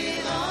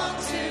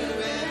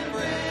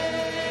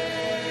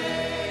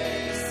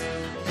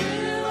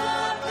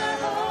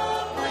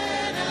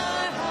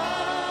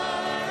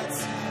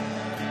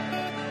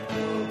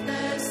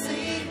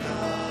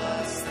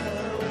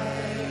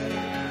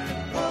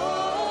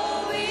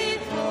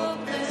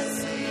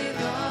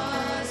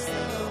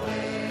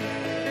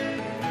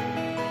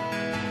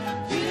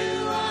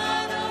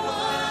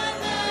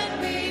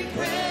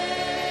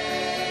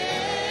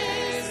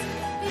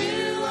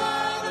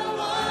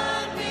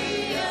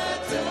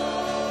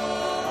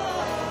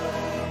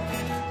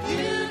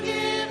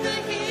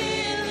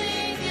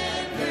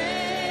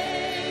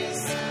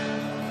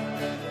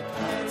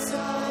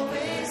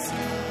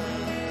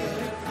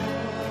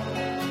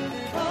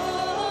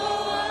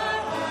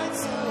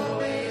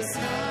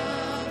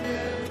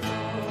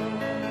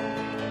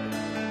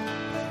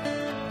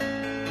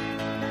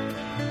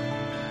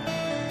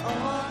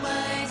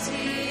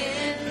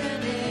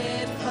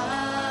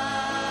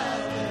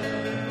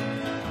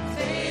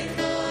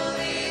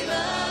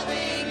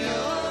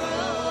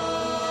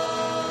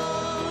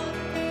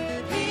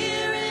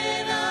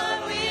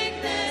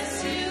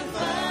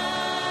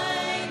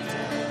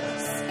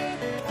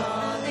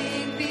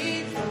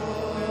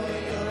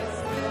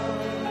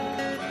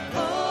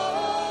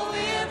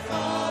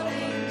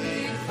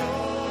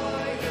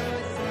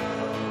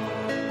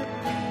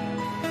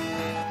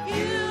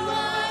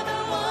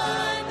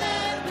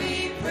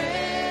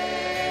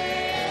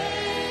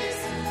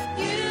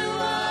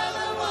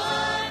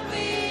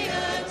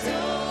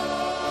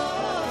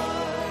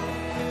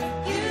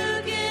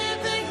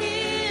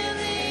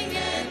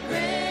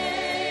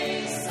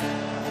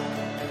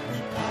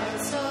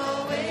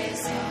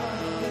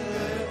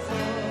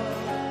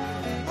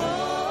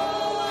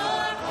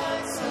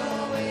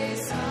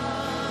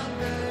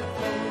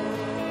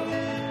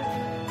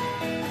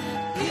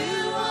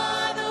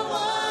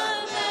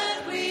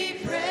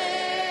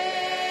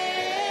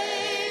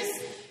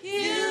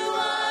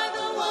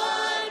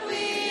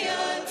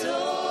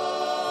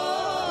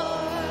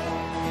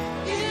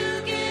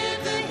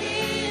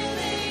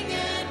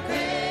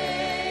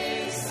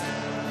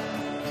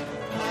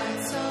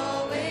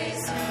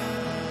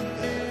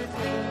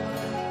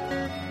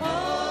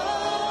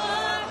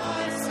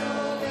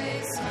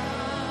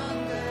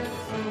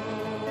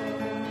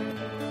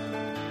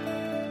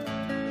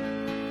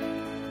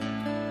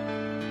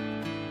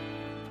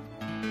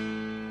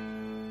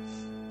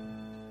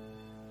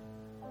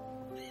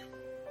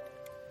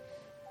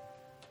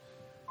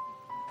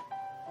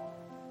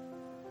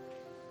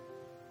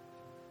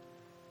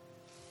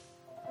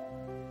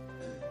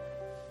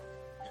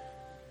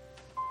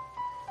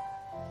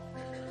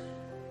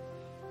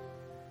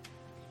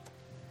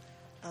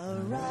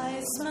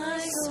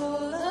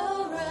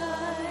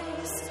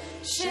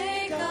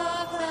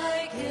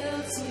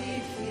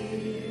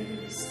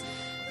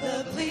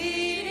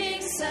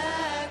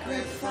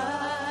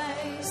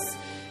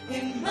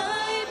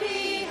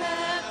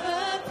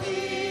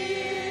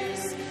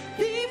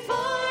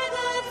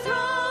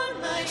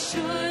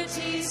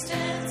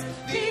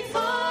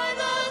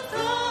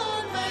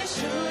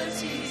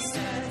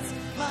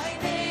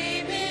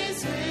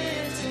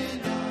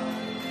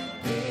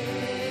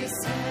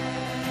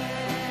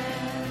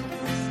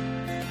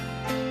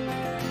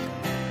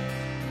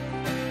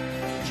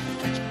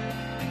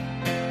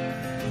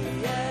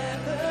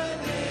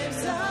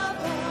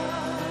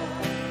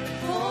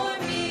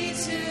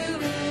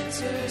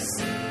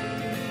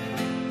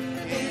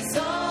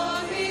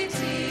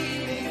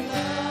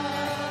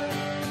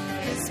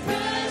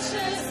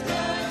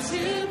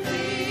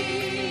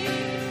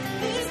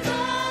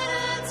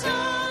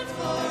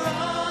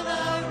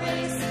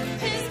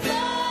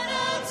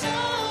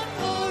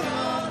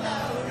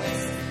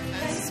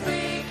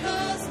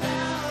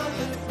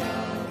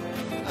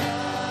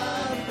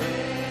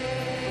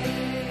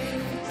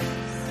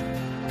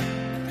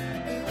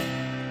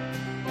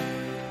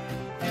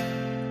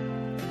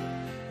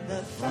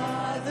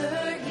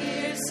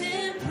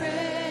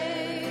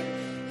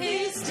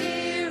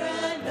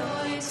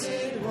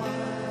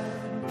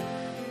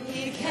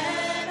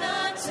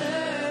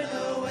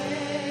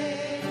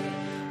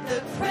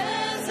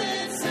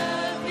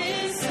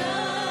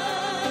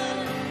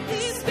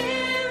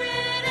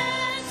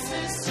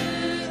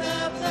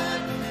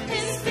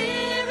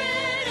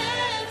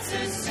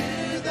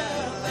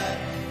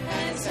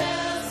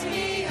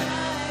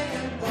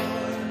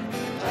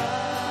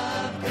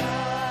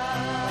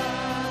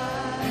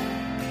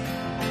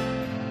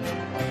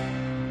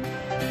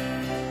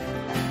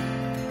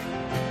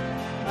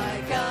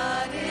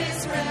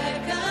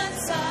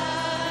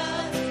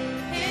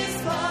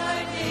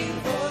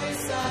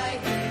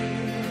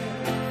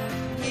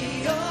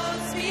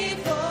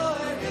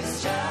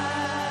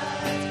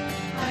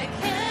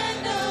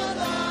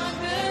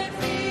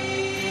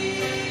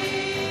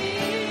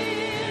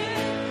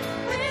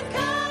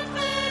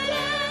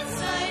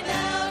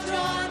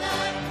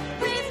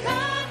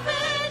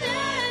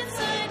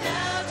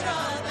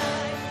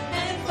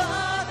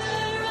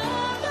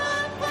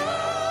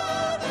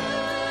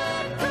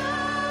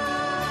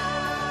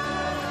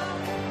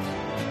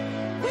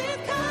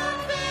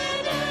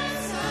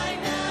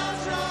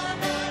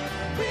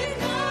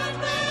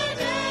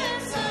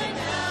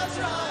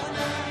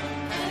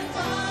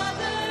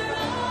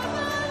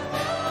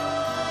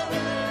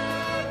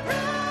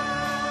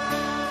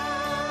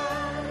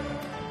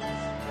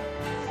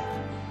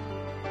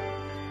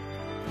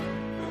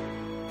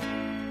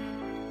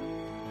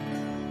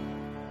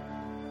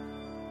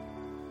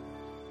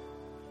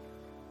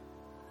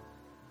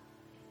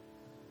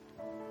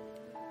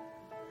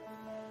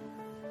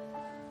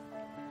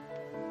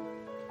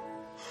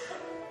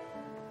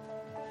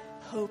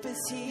Hope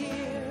is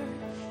here.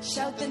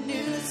 Shout the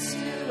news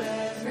to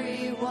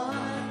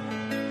everyone.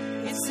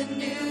 It's a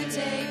new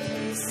day,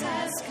 peace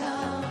has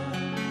come.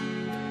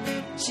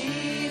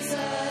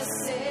 Jesus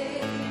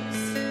saves.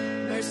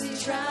 Mercy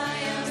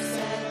triumphs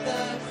at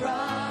the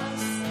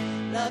cross.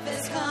 Love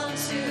has come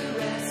to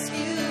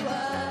rescue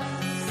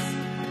us.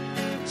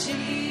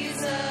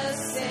 Jesus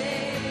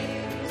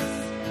saves.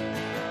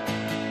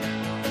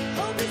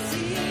 Hope is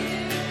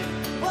here.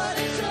 What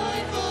a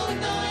joyful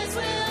noise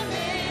we'll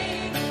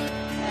make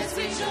as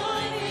we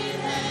join in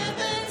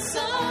heaven's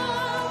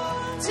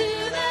song. To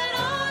let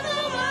all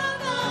the world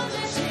know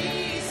that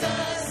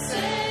Jesus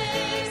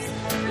saves.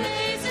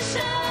 Raise a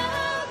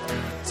shout.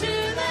 To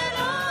let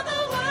all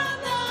the world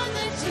know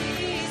that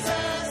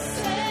Jesus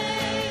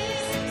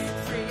saves.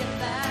 Free at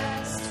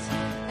last,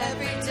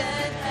 every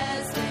debt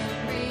has been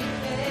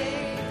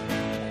repaid.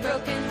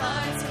 Broken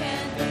hearts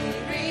can be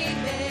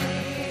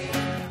remade.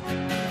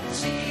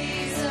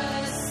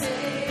 Jesus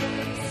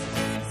saves.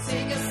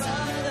 Sing a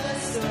song of the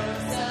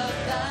storms of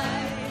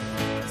life.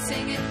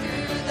 Sing it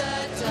through the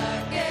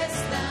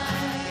darkest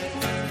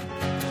night.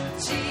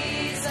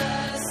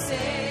 Jesus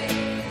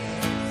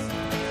saves.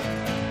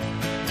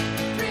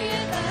 Free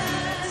at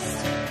last,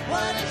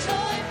 what a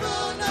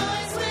joyful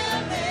noise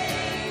we'll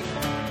make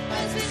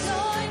as we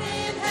join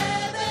in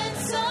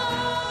heaven's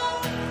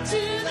song.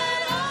 To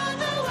let all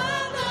the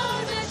world know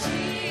that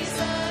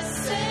Jesus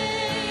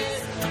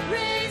saves.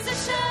 Raise a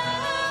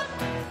shout.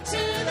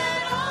 To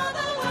let all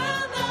the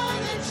world know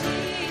that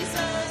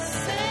Jesus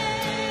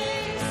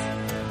saves.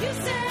 You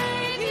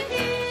save, you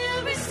heal,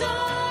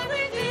 restore,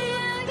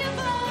 reveal your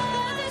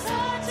Father's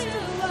heart to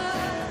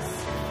us.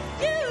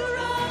 You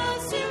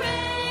rose to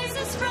raise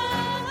us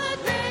from the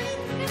grave.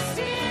 Your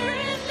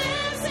Spirit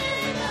lives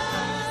in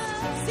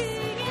us.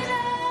 Sing it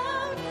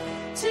out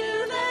to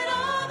let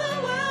all the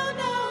world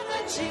know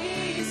that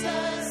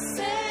Jesus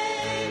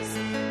saves.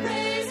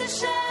 Raise a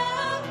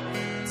shout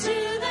to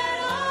let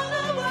all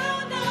the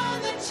world know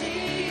that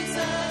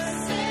Jesus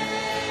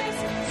saves.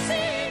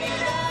 Sing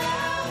it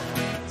out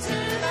to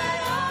let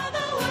all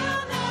the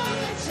world know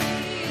that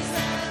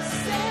Jesus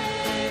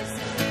saves.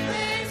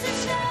 Raise a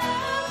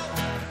shout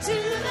to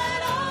let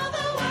all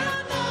the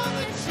world know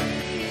that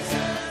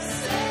Jesus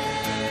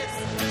saves.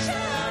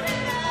 Shout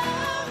it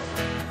out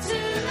to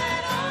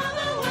let all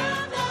the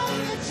world know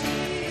that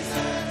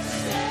Jesus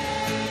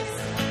saves.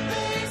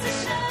 Raise a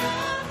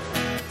shout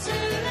to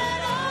let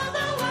all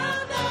the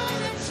world know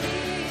that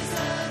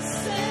Jesus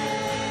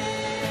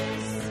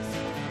saves.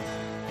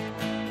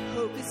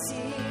 Hope is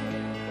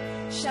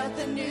here. Shout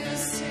the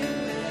news to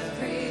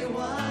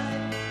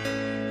everyone.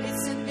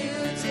 It's a new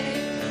day,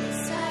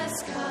 peace has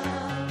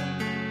come.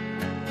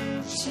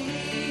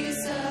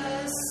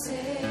 Jesus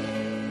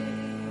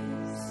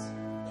saves.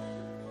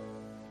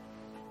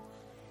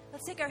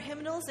 Let's take our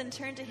hymnals and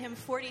turn to hymn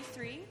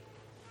 43.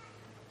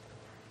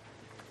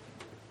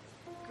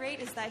 Great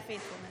is thy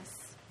faithfulness.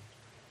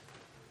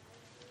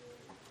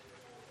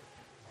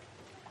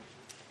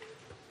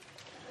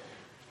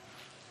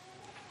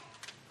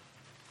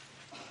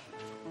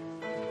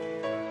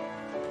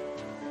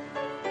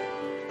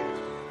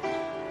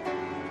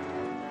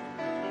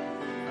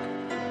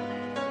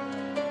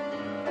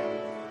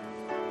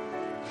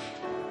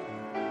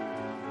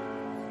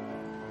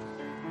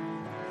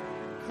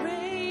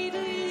 Great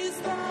is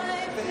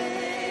thy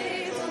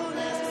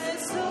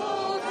faithfulness,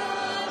 O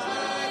God,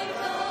 my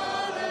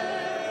Father.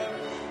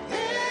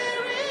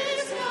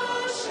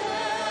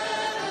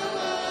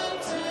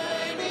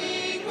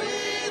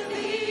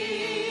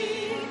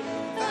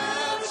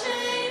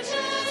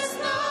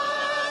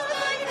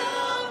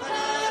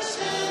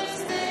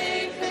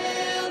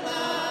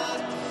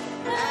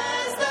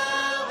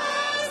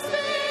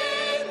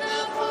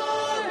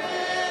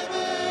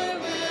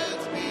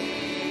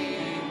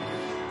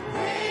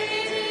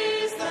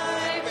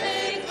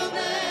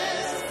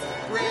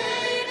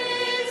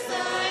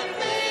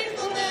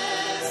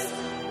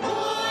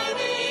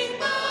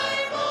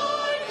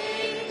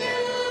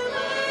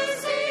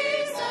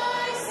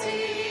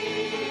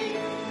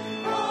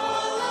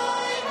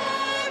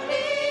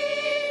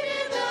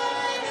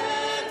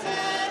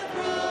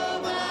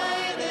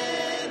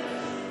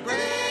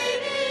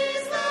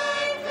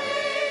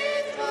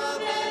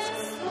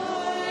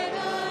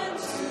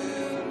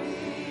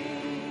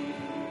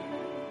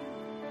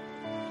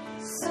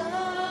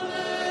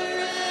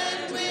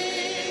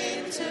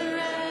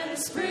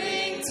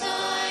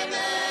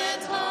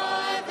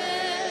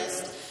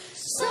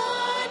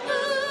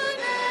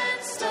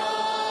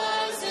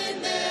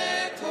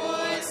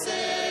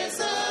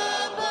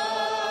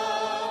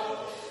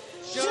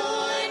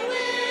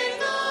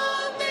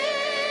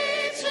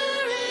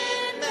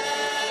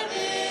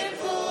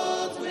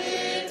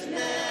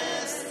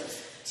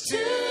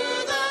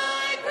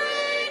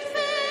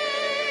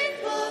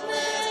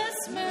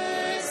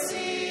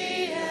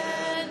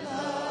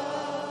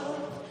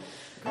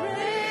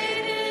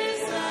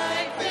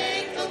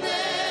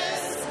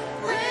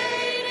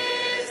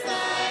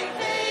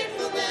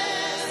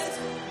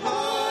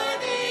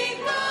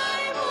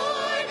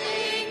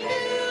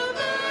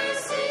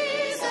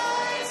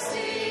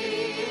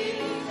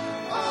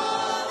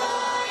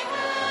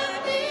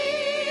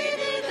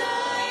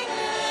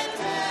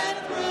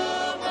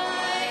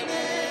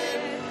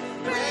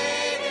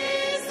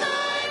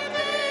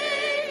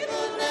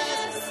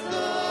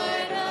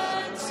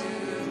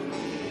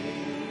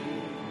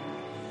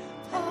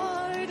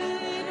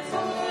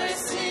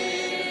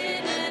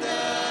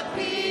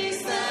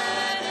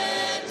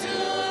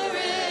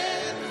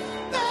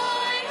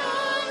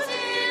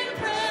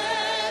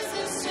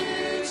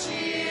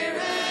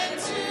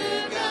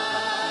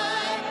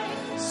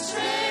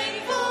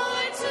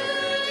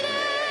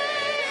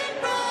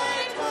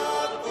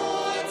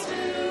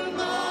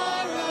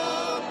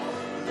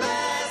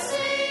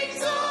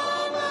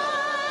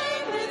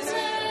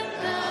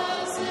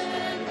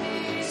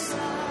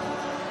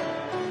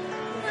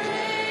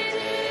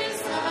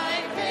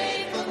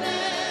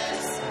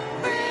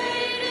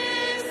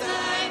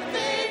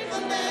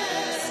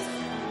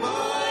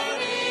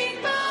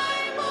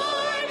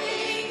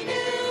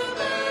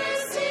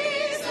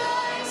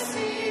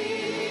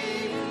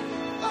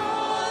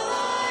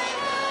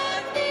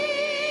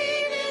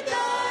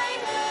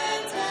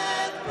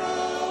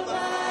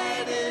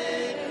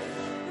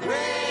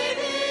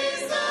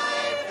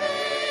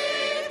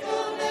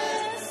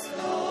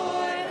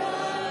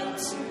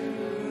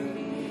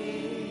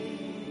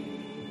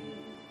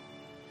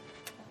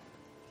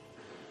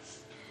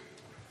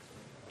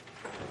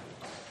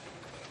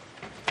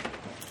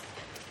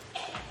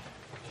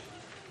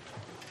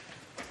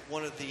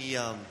 One of the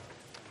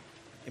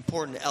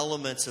important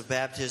elements of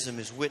baptism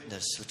is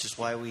witness, which is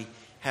why we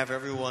have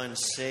everyone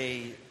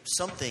say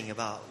something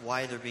about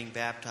why they're being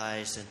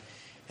baptized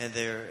and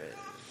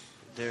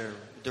their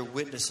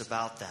witness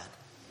about that.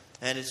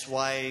 And it's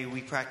why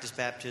we practice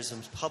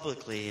baptisms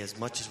publicly as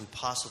much as we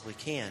possibly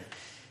can,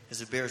 as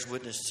it bears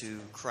witness to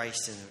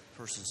Christ in a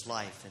person's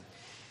life. And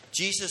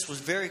Jesus was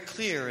very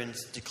clear in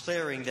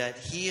declaring that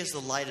He is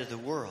the light of the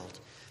world.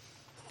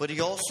 But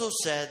He also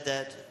said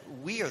that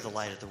we are the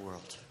light of the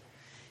world.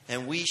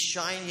 And we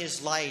shine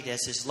His light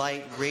as His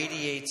light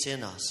radiates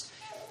in us.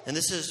 And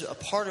this is a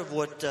part of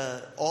what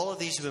all of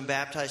these who have been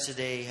baptized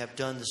today have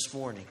done this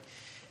morning.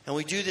 And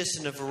we do this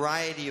in a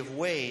variety of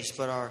ways,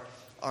 but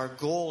our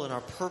goal and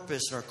our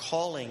purpose and our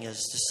calling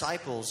as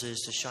disciples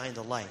is to shine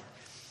the light.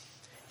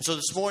 And so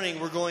this morning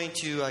we're going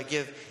to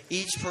give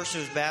each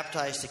person who's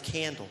baptized a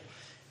candle.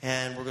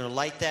 And we're going to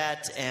light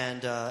that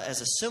and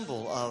as a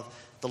symbol of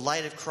the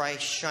light of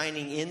Christ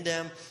shining in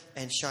them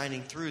and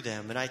shining through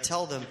them. And I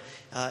tell them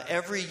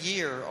every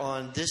year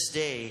on this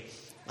day,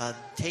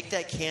 take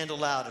that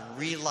candle out and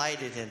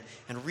relight it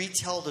and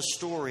retell the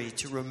story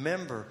to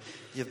remember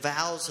the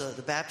vows,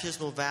 the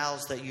baptismal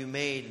vows that you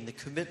made and the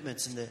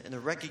commitments and the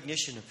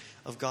recognition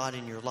of God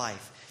in your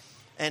life.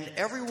 And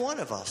every one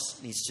of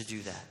us needs to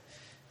do that.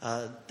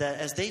 That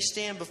as they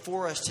stand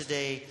before us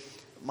today,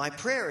 my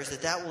prayer is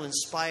that will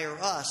inspire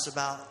us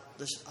about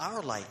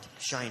our light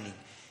shining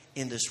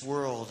in this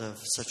world of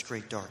such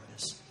great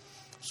darkness.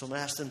 So I'm going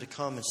to ask them to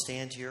come and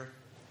stand here.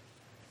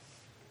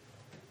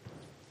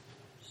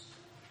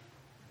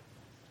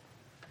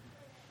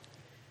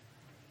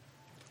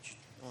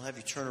 I'll have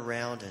you turn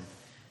around and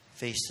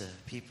face the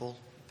people.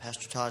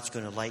 Pastor Todd's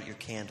going to light your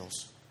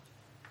candles.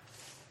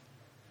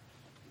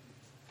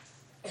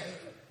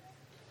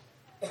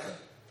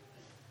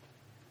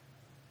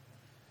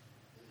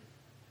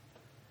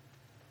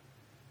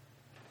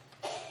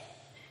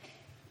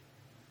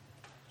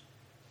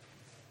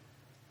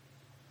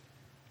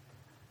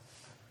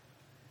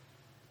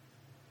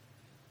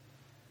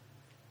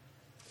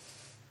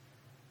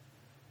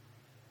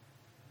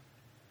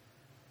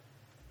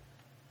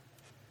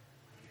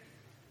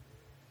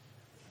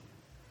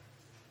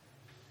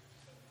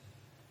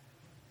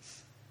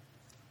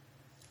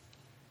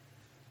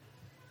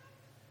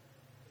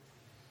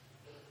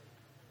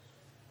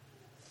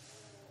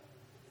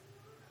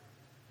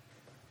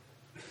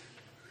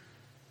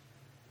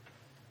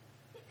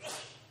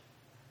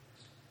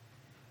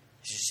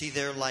 See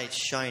their light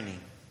shining.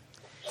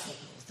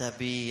 That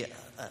be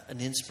an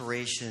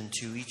inspiration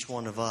to each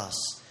one of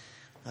us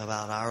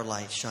about our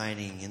light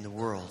shining in the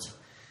world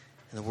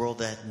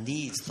that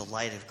needs the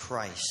light of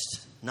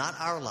Christ. Not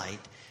our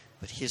light,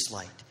 but His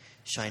light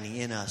shining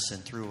in us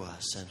and through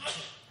us. And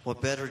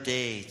what better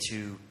day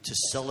to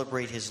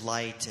celebrate His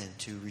light and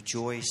to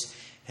rejoice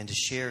and to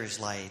share His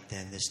light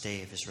than this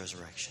day of His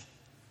resurrection.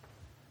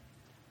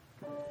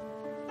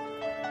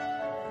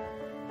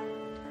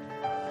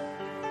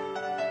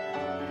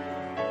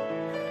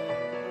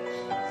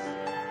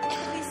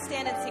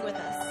 And sing with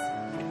us.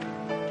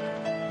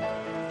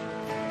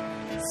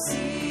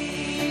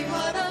 See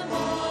what a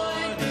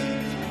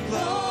morning,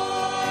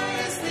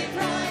 gloriously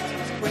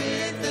bright,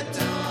 with the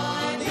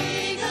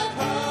dawning of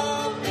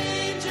hope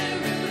in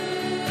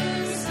Jerusalem.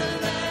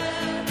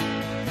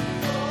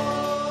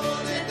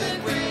 Gold in the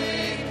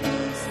grave,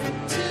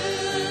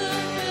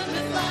 tomb filled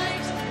with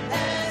light,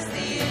 as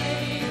the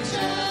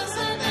angels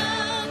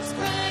announce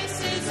Christ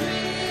is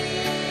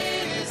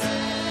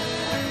risen.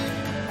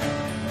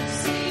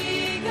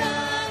 See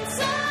God's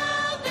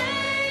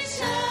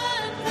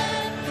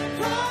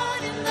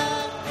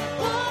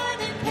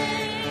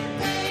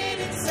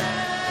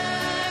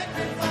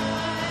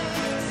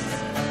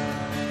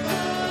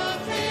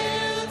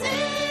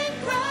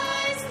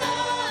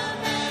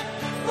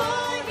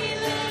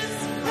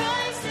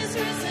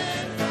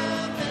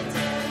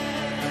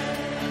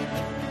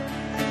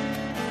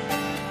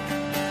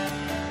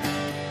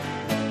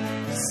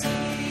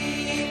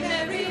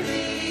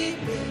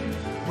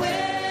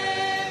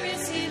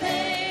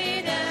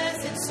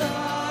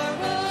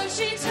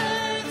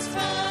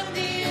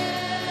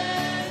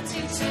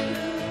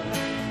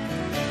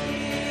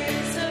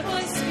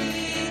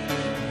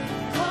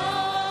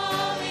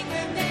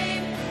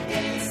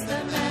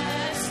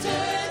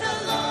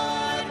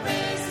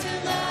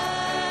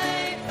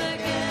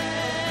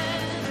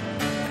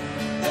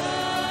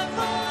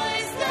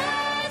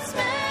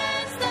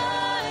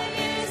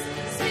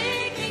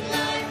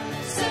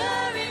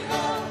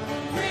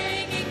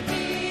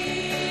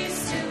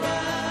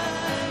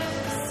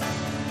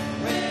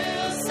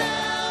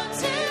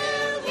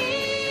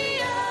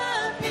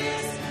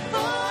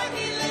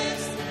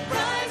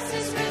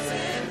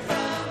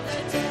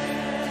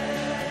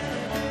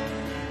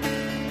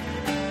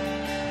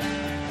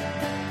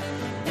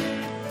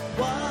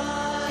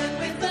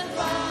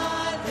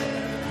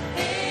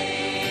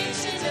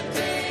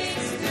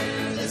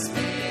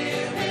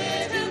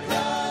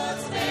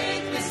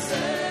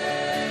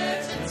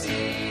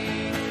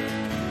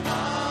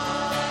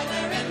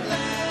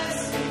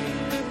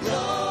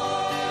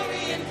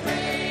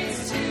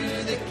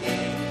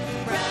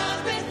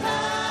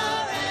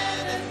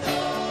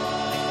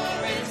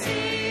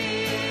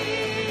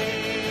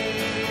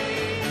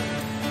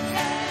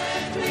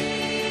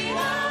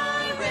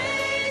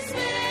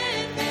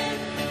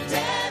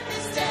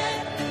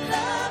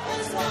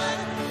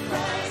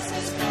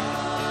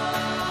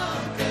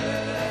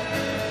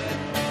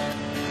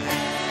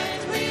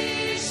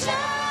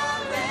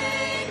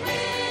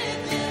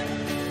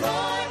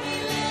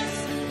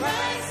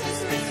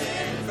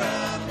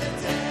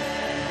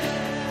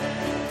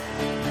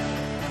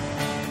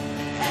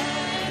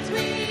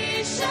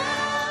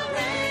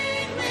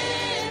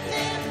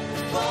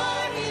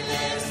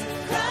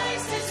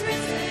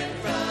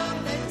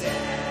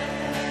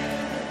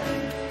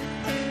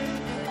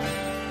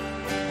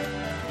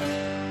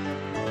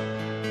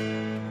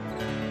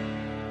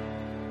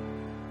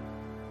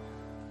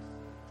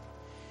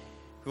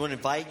We want to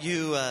invite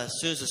you, as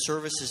soon as the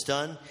service is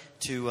done,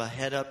 to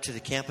head up to the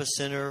campus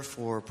center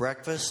for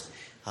breakfast.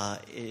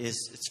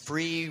 It's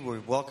free. We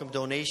welcome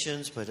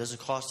donations, but it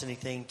doesn't cost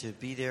anything to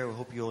be there. We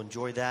hope you'll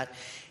enjoy that.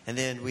 And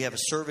then we have a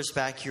service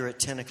back here at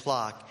 10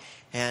 o'clock.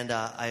 And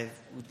I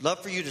would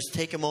love for you to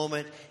take a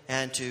moment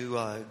and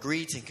to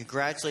greet and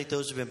congratulate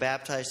those who have been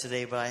baptized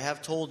today. But I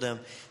have told them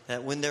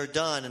that when they're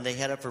done and they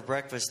head up for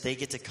breakfast, they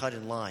get to cut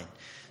in line.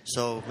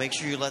 So make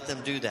sure you let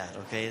them do that,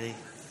 okay?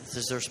 This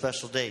is their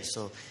special day.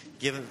 So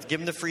give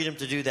them the freedom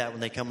to do that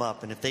when they come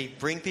up. And if they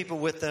bring people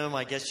with them,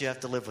 I guess you have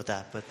to live with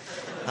that. But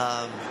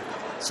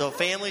so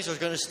families are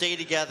going to stay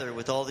together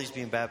with all these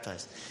being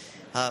baptized.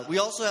 We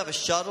also have a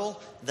shuttle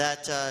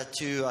that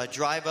to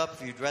drive up.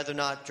 If you'd rather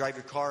not drive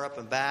your car up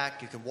and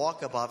back, you can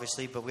walk up,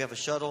 obviously, but we have a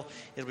shuttle.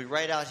 It'll be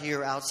right out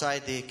here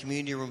outside the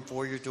community room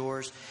foyer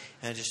doors,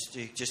 and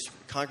just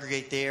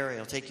congregate there.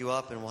 It'll take you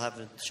up, and we'll have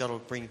the shuttle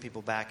bring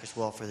people back as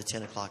well for the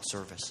 10 o'clock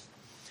service.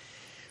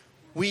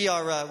 We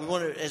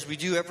want to, as we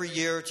do every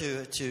year,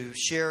 to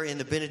share in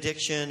the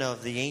benediction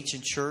of the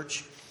ancient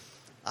church.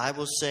 I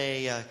will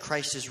say,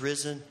 Christ is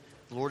risen,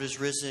 the Lord is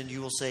risen.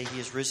 You will say,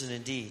 He is risen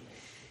indeed.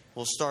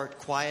 We'll start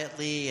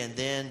quietly and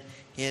then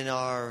in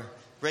our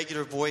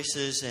regular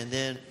voices, and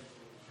then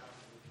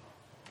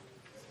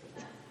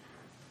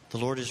the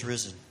Lord is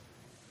risen.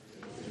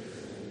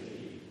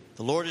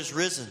 The Lord is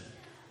risen.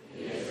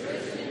 He is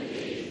risen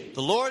indeed.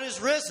 The Lord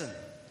is risen.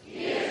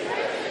 He is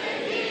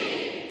risen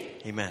indeed.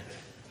 Amen.